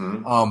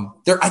 Mm-hmm.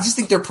 I just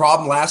think their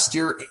problem last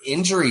year,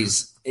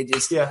 injuries. It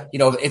just,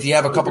 if you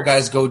have a couple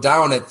guys go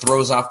down, it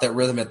throws off that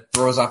rhythm, it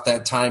throws off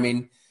that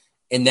timing,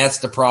 and that's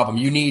the problem.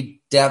 You need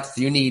depth.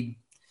 It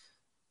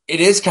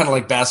is kind of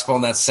like basketball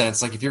in that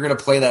sense. If you're going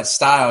to play that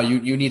style,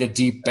 you need a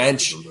deep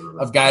bench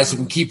of guys who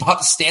can keep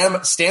up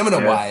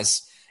stamina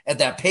wise at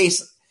that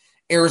pace.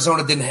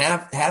 Arizona didn't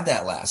have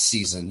that last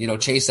season.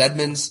 Chase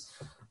Edmonds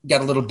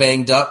got a little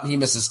banged up. He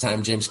misses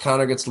time. James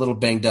Conner gets a little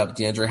banged up.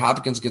 DeAndre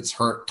Hopkins gets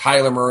hurt.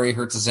 Kyler Murray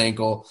hurts his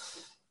ankle,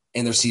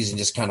 and their season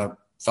just kind of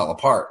fell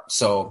apart.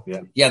 So,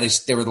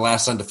 they were the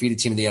last undefeated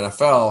team in the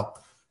NFL,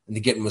 and the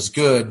getting was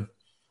good.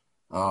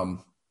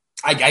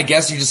 I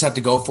guess you just have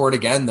to go for it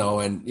again,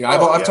 though. And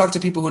I've talked to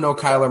people who know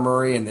Kyler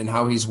Murray and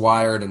how he's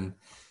wired, and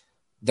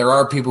there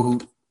are people who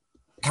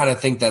kind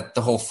of think that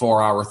the whole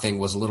 4-hour thing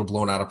was a little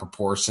blown out of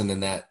proportion,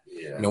 and that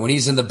when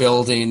he's in the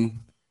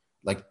building,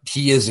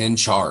 he is in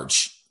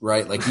charge.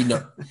 Right,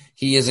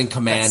 he is in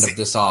command of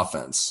this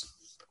offense.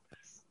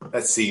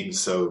 That just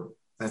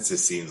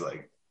seems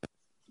like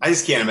I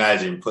just can't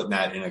imagine putting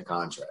that in a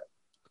contract.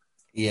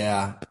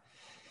 Yeah,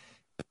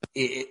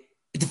 the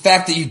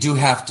fact that you do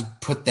have to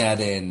put that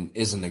in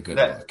isn't a good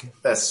look.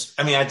 I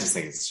just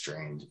think it's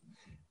strange.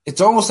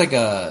 It's almost like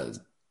a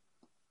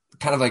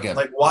kind of like a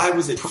why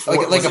was it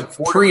like a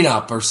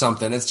prenup or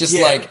something? It's just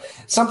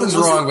something's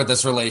wrong with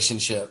this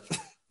relationship.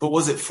 But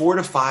was it 4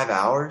 to 5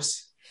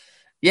 hours?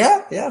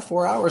 Yeah,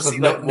 4 hours of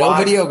no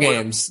video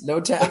games, no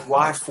tech.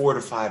 Why 4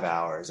 to 5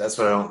 hours? That's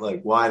what I don't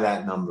like. Why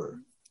that number?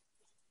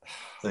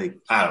 I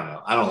don't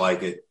know. I don't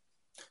like it.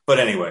 But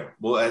anyway,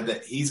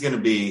 he's going to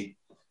be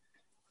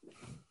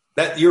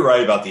that. You're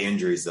right about the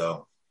injuries,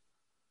 though.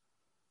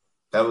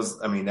 That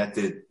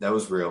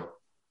was real.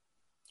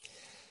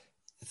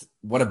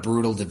 What a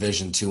brutal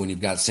division, too, when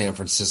you've got San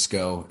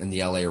Francisco and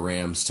the LA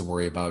Rams to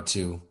worry about,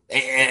 too.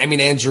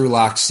 Andrew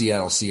Locke's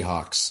Seattle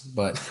Seahawks,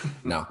 but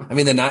no.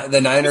 The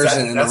Niners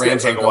and the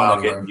Rams aren't going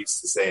anywhere. Getting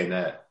used to saying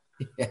that.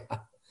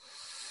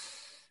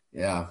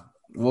 Yeah.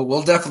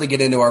 We'll definitely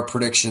get into our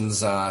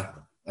predictions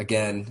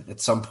again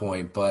at some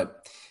point,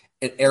 but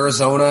at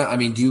Arizona,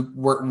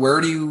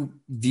 where do you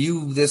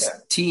view this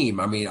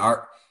team?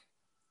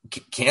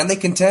 Can they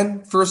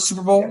contend for a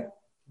Super Bowl?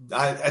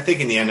 I think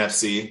in the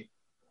NFC.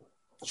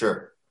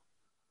 Sure.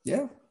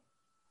 Yeah.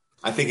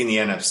 I think in the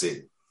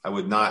NFC. I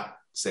would not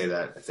say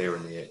that if they were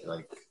in the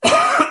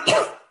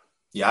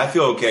yeah, I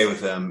feel okay with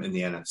them in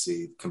the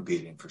NFC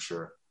competing for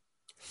sure.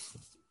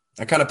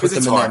 I kind of put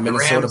them in that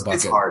Minnesota bucket.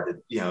 It's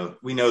hard to,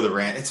 we know the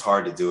Rams. It's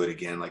hard to do it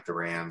again like the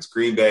Rams.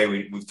 Green Bay,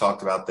 we've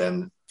talked about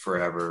them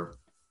forever.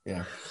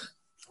 Yeah.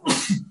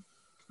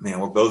 Man,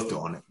 we're both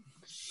doing it.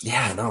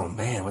 Yeah, no,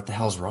 man, what the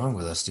hell's wrong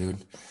with us,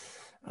 dude?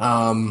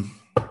 All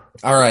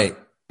right.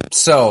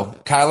 So,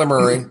 Kyler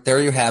Murray,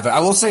 there you have it. I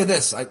will say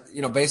this,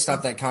 based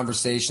off that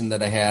conversation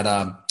that I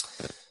had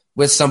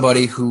with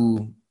somebody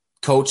who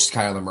coached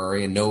Kyler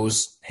Murray and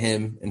knows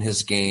him and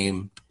his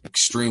game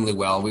extremely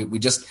well.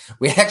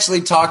 We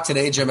actually talked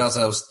today, Jim, as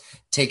I was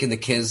taking the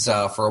kids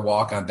for a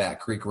walk on Bat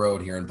Creek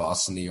Road here in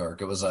Boston, New York.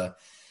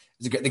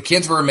 The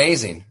kids were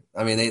amazing.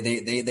 I mean,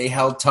 they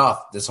held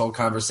tough this whole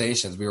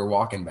conversation as we were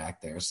walking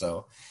back there.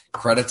 So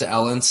credit to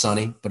Ella and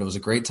Sonny, but it was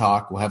a great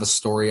talk. We'll have a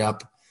story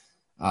up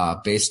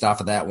based off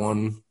of that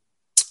one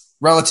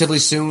relatively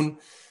soon.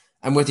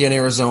 I'm with you in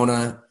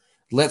Arizona.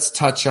 Let's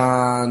touch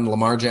on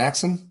Lamar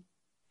Jackson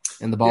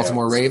and the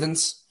Baltimore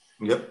Ravens.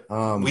 Yep.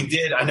 We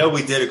did. I know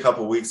we did a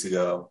couple weeks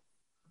ago,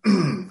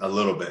 a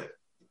little bit,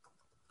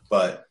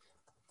 but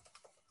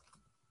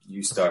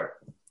you start.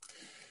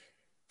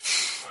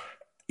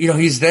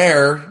 He's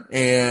there,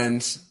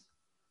 and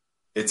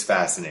it's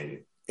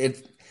fascinating.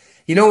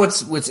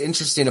 What's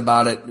interesting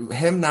about it,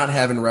 him not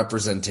having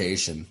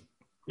representation.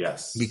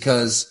 Yes.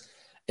 Because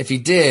if he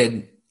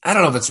did, I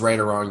don't know if it's right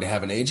or wrong to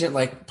have an agent.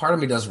 Like, part of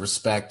me does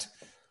respect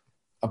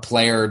a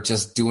player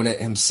just doing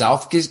it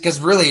himself. Because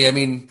really, I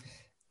mean,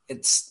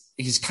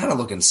 he's kind of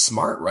looking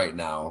smart right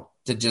now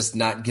to just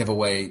not give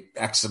away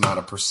X amount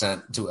of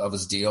percent of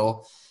his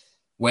deal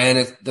when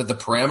the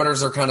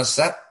parameters are kind of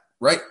set,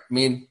 right? I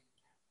mean,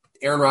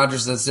 Aaron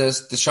Rodgers does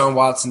this, Deshaun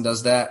Watson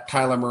does that,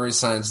 Kyler Murray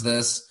signs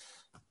this.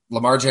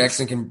 Lamar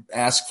Jackson can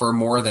ask for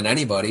more than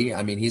anybody.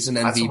 I mean, he's an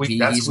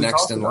MVP. He's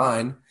next in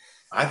line.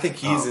 I think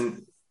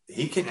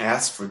he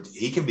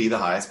can be the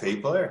highest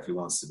paid player if he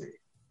wants to be.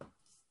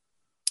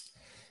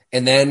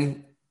 And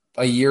then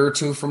a year or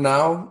two from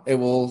now, it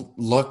will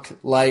look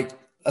like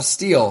a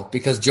steal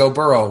because Joe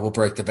Burrow will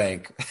break the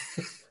bank.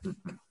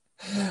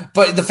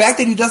 But the fact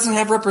that he doesn't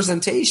have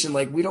representation,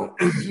 like, we don't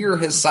hear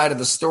his side of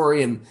the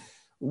story, and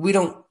we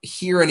don't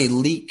hear any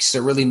leaks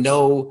or really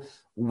know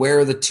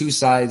where the two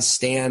sides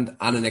stand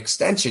on an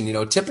extension.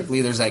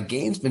 Typically there's that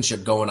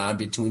gamesmanship going on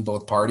between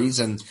both parties,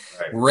 and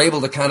we're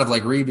able to kind of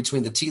like read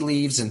between the tea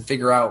leaves and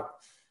figure out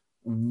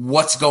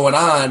what's going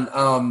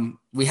on.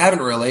 We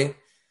haven't really.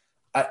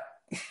 I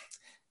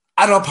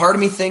don't know. Part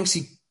of me thinks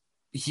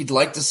he'd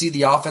like to see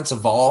the offense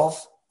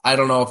evolve. I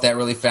don't know if that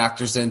really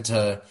factors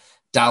into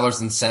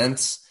dollars and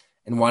cents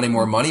and wanting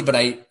more money, but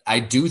I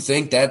do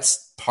think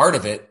that's part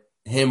of it.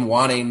 Him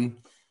wanting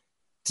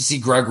to see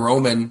Greg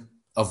Roman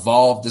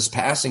evolve this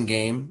passing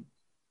game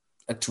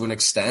to an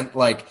extent,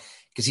 like,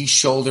 because he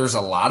shoulders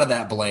a lot of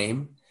that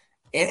blame.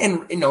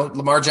 And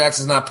Lamar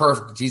Jackson's not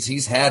perfect.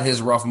 He's had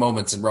his rough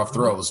moments and rough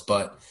throws,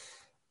 but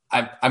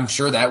I'm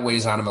sure that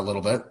weighs on him a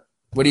little bit.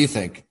 What do you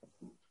think?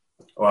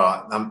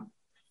 Well,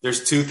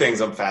 there's two things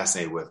I'm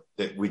fascinated with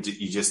that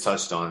you just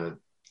touched on.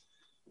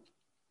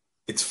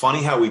 It's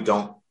funny how we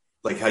don't,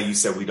 like how you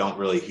said, we don't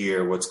really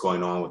hear what's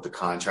going on with the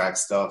contract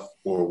stuff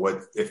or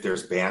what if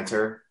there's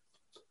banter.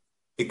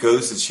 It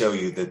goes to show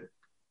you that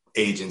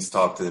agents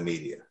talk to the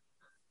media.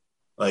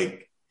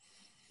 Like,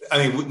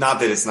 I mean, not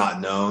that it's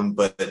not known,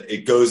 but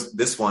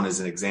this one is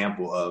an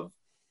example of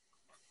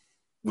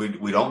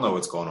we don't know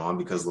what's going on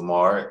because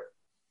Lamar,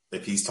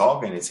 if he's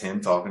talking, it's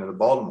him talking to the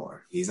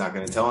Baltimore. He's not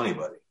going to tell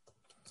anybody.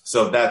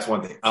 So that's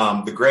one thing.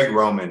 The Greg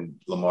Roman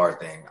Lamar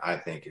thing, I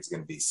think, is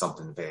going to be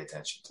something to pay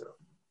attention to.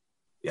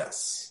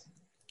 Yes.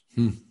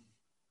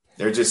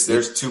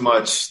 There's too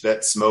much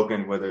that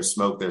smoking, where there's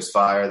smoke, there's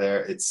fire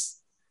there.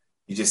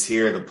 You just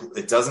hear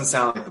it doesn't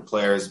sound like the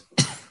players.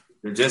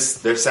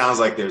 There sounds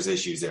like there's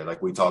issues there,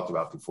 like we talked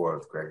about before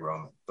with Greg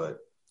Roman. But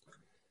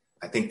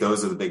I think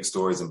those are the big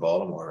stories in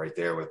Baltimore right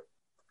there.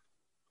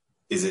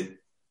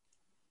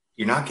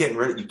 You're not getting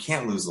rid of, you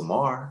can't lose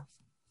Lamar.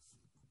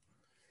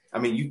 I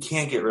mean, you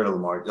can't get rid of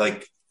Lamar.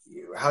 Like,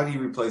 how do you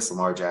replace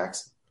Lamar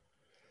Jackson?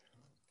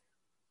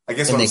 I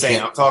guess what I'm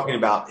saying, I'm talking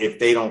about if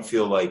they don't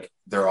feel like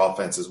their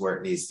offense is where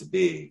it needs to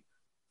be.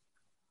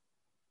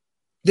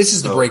 This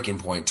is the breaking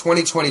point.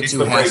 2022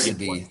 has to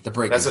be the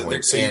breaking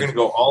point. So you're going to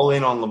go all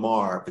in on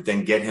Lamar, but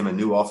then get him a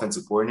new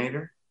offensive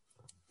coordinator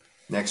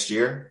next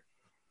year?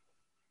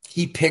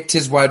 He picked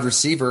his wide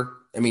receiver.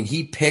 I mean,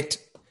 he picked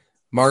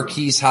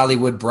Marquise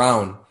Hollywood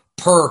Brown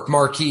per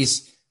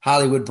Marquise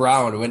Hollywood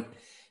Brown.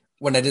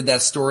 When I did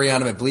that story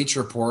on him at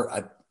Bleacher Report,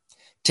 I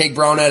take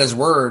Brown at his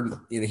word.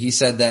 He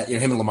said that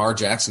him and Lamar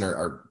Jackson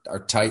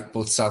are tight,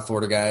 both South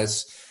Florida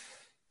guys.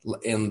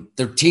 And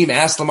their team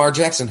asked Lamar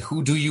Jackson,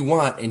 who do you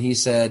want? And he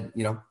said,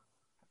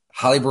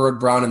 Hollywood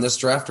Brown in this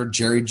draft or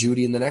Jerry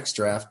Jeudy in the next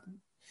draft.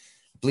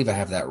 I believe I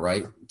have that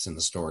right. It's in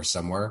the story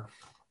somewhere.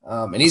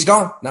 And he's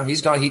gone. No,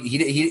 he's gone.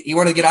 He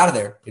wanted to get out of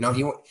there.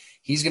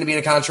 He's going to be in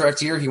a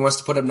contract year. He wants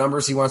to put up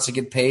numbers. He wants to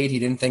get paid. He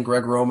didn't think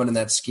Greg Roman and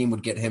that scheme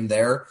would get him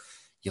there.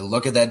 You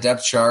look at that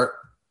depth chart.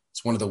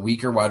 It's one of the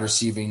weaker wide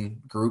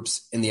receiving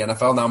groups in the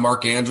NFL. Now,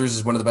 Mark Andrews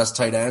is one of the best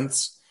tight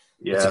ends.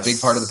 Yes. It's a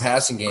big part of the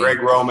passing game.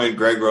 Greg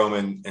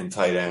Roman and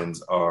tight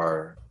ends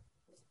are.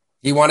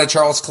 He wanted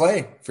Charles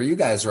Clay for you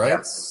guys, right?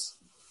 Yes.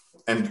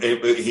 And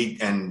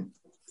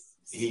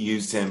he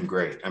used him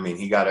great. I mean,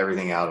 he got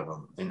everything out of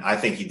him. And I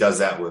think he does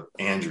that with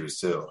Andrews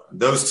too.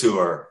 Those two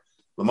are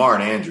 – Lamar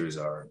and Andrews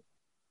are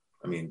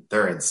 – I mean,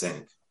 they're in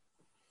sync.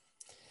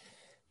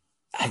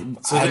 I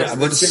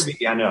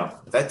know.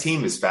 That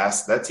team is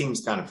fast. That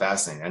team's kind of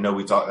fascinating. I know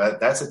we talk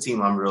 – that's a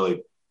team I'm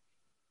really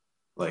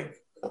 – like,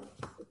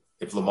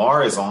 if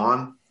Lamar is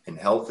on and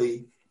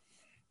healthy,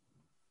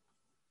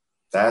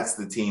 that's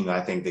the team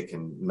I think that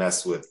can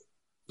mess with,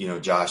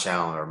 Josh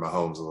Allen or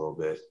Mahomes a little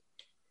bit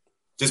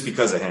just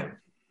because of him.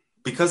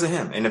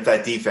 And if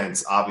that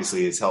defense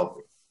obviously is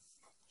healthy.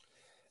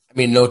 I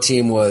mean, no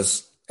team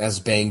was as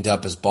banged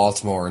up as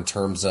Baltimore in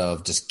terms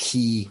of just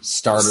key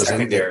starters.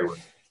 Secondary was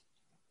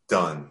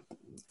done.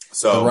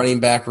 So the running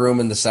back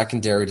room in the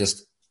secondary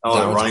just the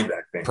running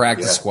back thing.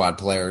 Practice squad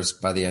players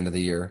by the end of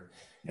the year.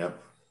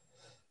 Yep.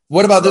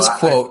 What about this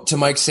quote to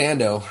Mike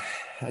Sando?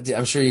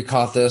 I'm sure you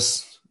caught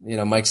this.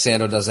 Mike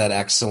Sando does that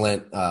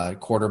excellent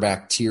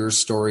quarterback tiers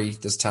story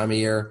this time of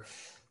year,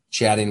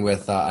 chatting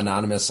with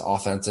anonymous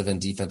offensive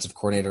and defensive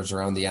coordinators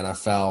around the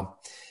NFL.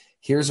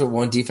 Here's what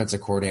one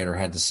defensive coordinator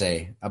had to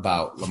say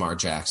about Lamar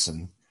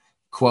Jackson.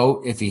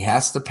 Quote, if he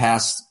has to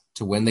pass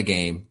to win the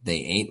game, they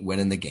ain't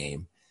winning the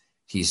game.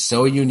 He's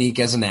so unique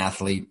as an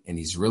athlete, and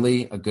he's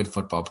really a good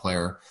football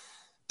player.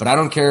 But I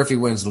don't care if he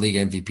wins the league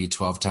MVP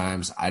 12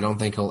 times. I don't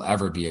think he'll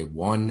ever be a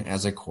 1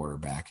 as a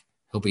quarterback.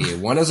 He'll be a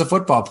 1 as a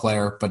football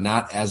player, but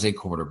not as a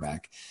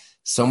quarterback.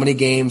 So many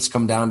games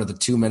come down to the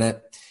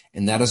 2-minute,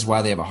 and that is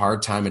why they have a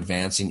hard time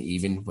advancing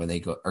even when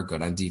they are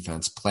good on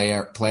defense.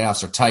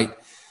 Playoffs are tight.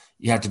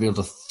 You have to be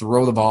able to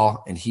throw the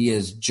ball, and he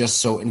is just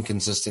so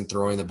inconsistent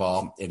throwing the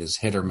ball. It is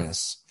hit or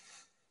miss.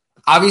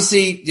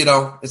 Obviously,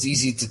 it's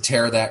easy to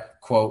tear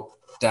that quote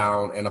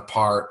down and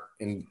apart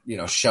and,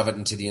 shove it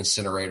into the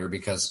incinerator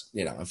because,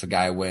 if a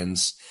guy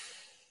wins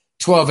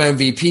 12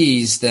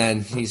 MVPs,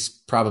 then he's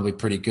probably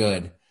pretty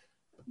good.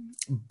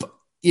 But,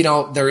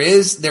 there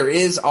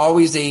is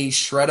always a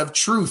shred of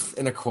truth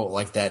in a quote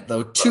like that,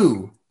 though,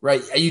 too,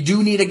 right? You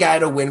do need a guy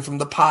to win from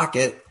the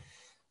pocket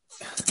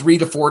 3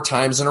 to 4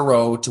 times in a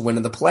row to win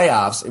in the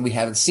playoffs. And we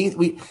haven't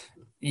seen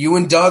you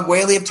and Doug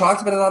Whaley have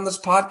talked about it on this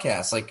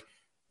podcast. Like,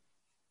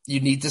 you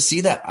need to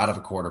see that out of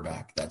a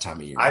quarterback that time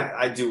of year.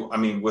 I do. I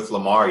mean, with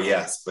Lamar,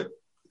 yes, but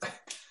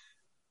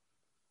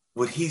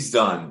what he's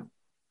done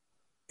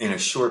in a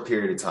short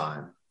period of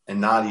time and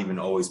not even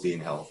always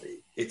being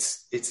healthy,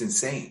 it's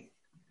insane.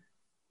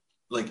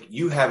 Like,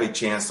 you have a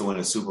chance to win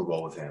a Super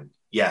Bowl with him.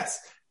 Yes.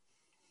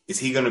 Is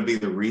he going to be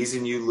the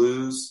reason you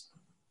lose?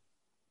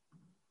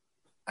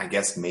 I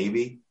guess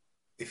maybe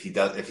if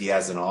he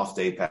has an off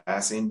day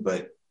passing,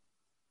 but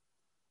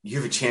you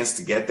have a chance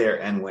to get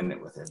there and win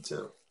it with him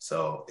too.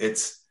 So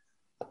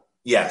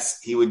yes,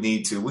 he would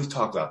need to, we've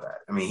talked about that.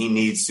 I mean, he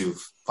needs to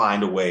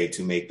find a way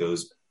to make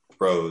those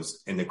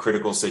throws in the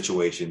critical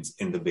situations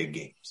in the big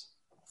games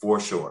for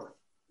sure.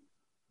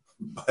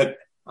 But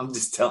I'm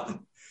just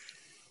telling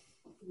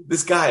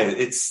this guy,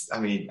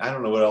 I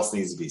don't know what else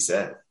needs to be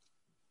said.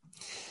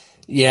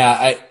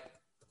 Yeah.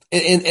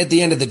 At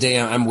the end of the day,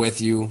 I'm with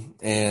you,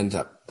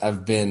 and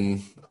I've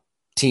been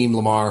Team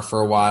Lamar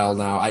for a while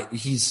now.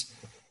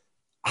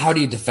 How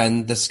do you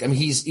defend this? I mean,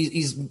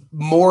 he's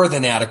more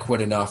than adequate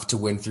enough to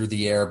win through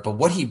the air, but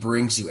what he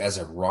brings you as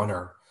a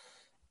runner,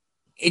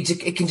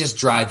 it can just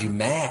drive you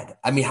mad.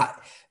 I mean,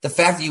 the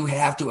fact that you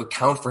have to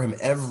account for him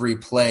every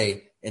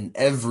play and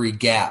every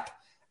gap.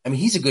 I mean,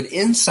 he's a good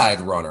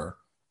inside runner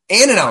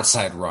and an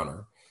outside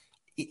runner.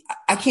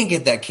 I can't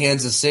get that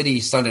Kansas City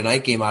Sunday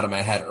night game out of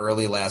my head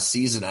early last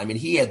season. I mean,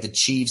 he had the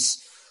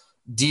Chiefs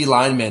D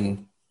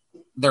linemen,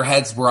 their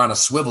heads were on a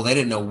swivel. They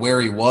didn't know where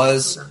he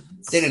was.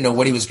 They didn't know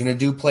what he was going to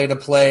do play to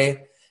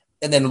play.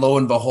 And then lo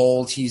and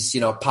behold, he's,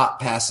 pop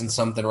passing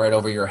something right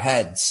over your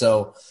head.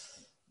 So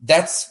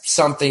that's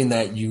something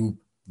that you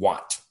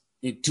want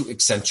to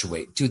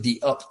accentuate to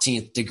the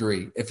upteenth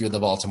degree if you're the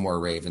Baltimore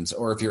Ravens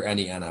or if you're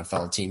any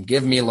NFL team.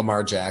 Give me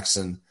Lamar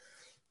Jackson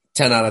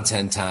 10 out of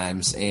 10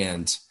 times,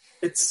 and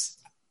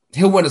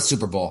he'll win a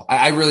Super Bowl.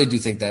 I really do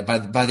think that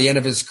by the end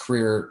of his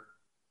career,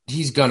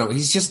 he's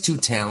just too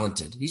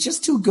talented. He's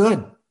just too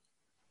good.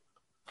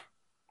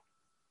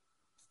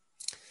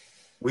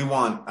 We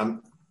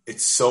won.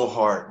 It's so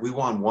hard. We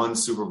won one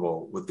Super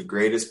Bowl with the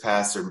greatest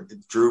passer,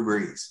 Drew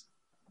Brees.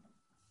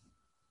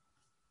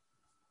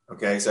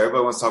 Okay, so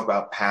everybody wants to talk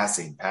about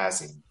passing,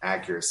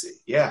 accuracy.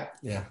 Yeah.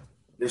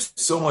 There's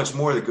so much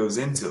more that goes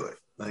into it.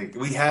 Like,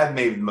 we had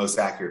maybe the most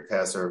accurate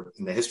passer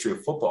in the history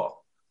of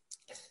football.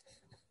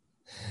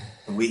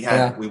 And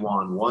we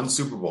won one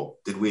Super Bowl.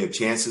 Did we have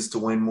chances to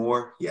win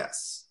more?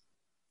 Yes.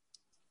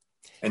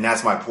 And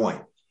that's my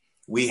point.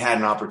 we had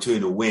an opportunity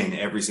to win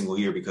every single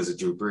year because of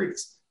Drew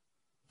Brees.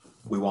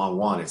 We won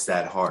one. It's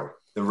that hard.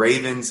 The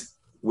Ravens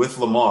with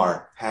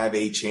Lamar have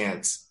a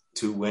chance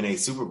to win a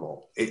Super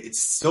Bowl.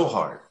 It's so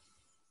hard.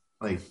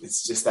 Like,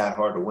 it's just that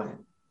hard to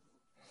win.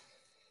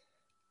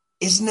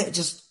 Isn't it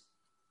just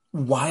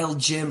wild,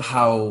 Jim,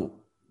 how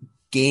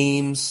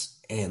games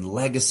and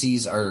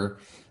legacies are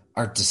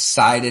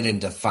decided and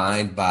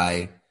defined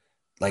by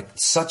like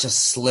such a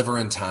sliver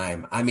in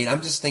time? I mean,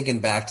 I'm just thinking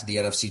back to the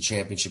NFC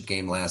Championship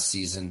game last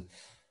season.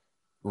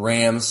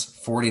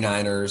 Rams,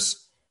 49ers,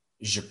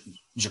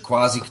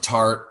 Jaquazi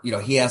Tart,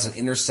 he has an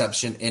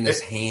interception in his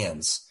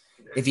hands.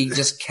 If he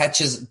just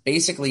catches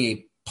basically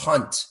a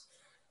punt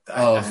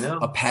of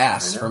a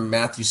pass from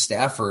Matthew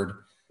Stafford,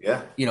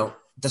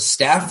 the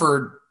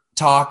Stafford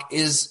talk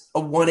is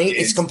a 180.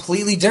 It's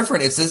completely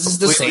different. This is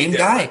the same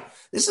guy.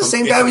 This is the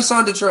same guy we saw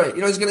in Detroit.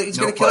 He's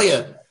gonna kill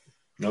you.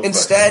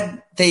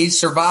 Instead, they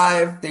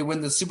survive. They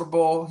win the Super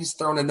Bowl. He's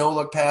thrown a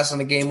no-look pass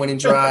on a game-winning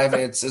drive.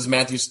 It's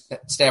Matthew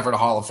Stafford, a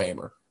Hall of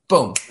Famer.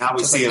 Boom. Now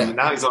we see him.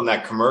 Now he's on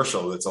that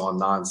commercial that's on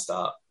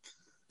nonstop.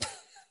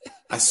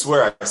 I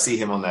swear I see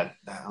him on that.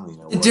 I don't even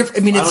know. I don't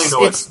even know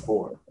what it's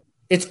for.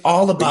 It's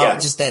all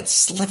about just that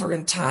sliver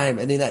in time,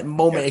 and in that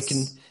moment,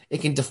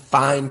 it can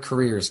define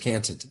careers,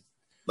 can't it?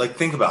 Like,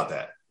 think about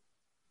that.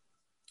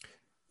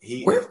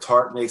 If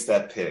Tart makes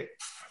that pick,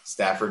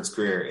 Stafford's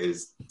career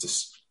is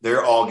just.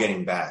 They're all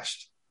getting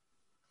bashed.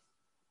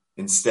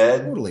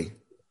 Instead,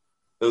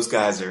 those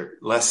guys are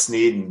Les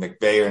Snead and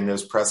McVay are in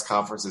those press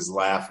conferences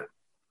laughing.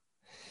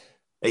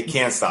 They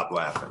can't stop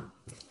laughing.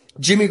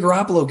 Jimmy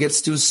Garoppolo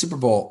gets to a Super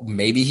Bowl.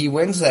 Maybe he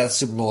wins that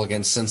Super Bowl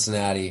against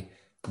Cincinnati.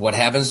 What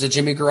happens to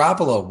Jimmy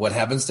Garoppolo? What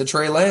happens to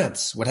Trey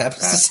Lance? What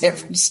happens to San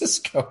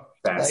Francisco?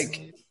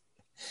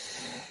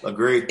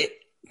 Agreed.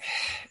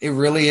 It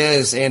really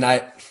is. And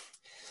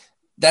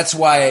that's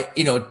why,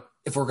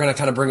 if we're going to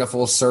kind of bring it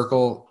full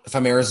circle, if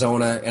I'm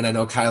Arizona and I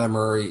know Kyler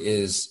Murray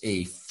is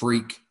a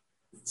freak,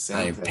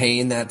 I'm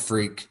paying that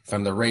freak. If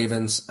I'm the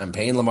Ravens, I'm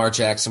paying Lamar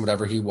Jackson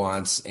whatever he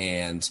wants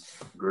and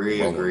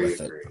agree.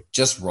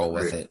 Just roll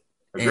with it.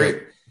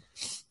 Agree.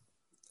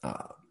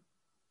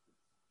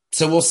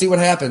 So we'll see what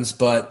happens,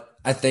 but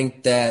I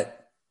think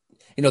that,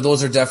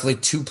 those are definitely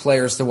two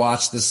players to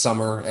watch this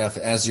summer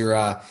as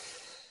you're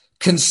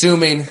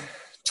consuming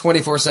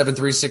 24/7,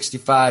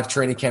 365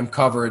 training camp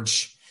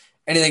coverage.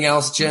 Anything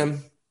else,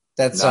 Jim,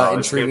 that's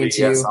intriguing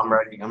to you? Yes, I'm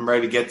ready. I'm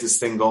ready to get this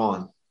thing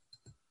going.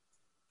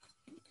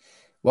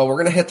 Well, we're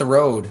going to hit the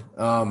road.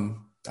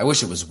 I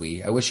wish it was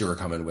I wish you were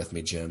coming with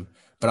me, Jim,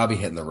 but I'll be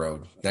hitting the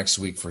road next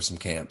week for some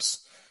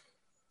camps.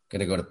 Going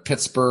to go to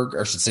Pittsburgh,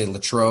 or I should say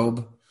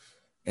Latrobe,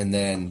 and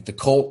then the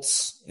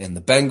Colts and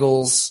the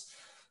Bengals.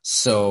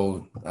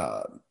 So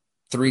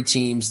 3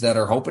 teams that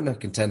are hoping to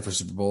contend for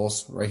Super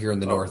Bowls right here in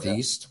the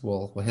Northeast. Yeah.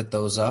 We'll hit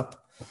those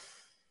up.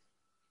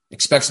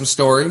 Expect some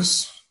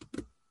stories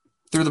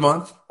through the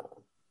month,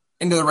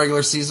 into the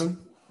regular season.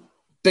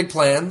 Big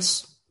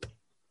plans.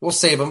 We'll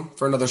save them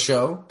for another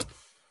show.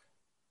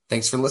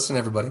 Thanks for listening,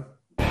 everybody.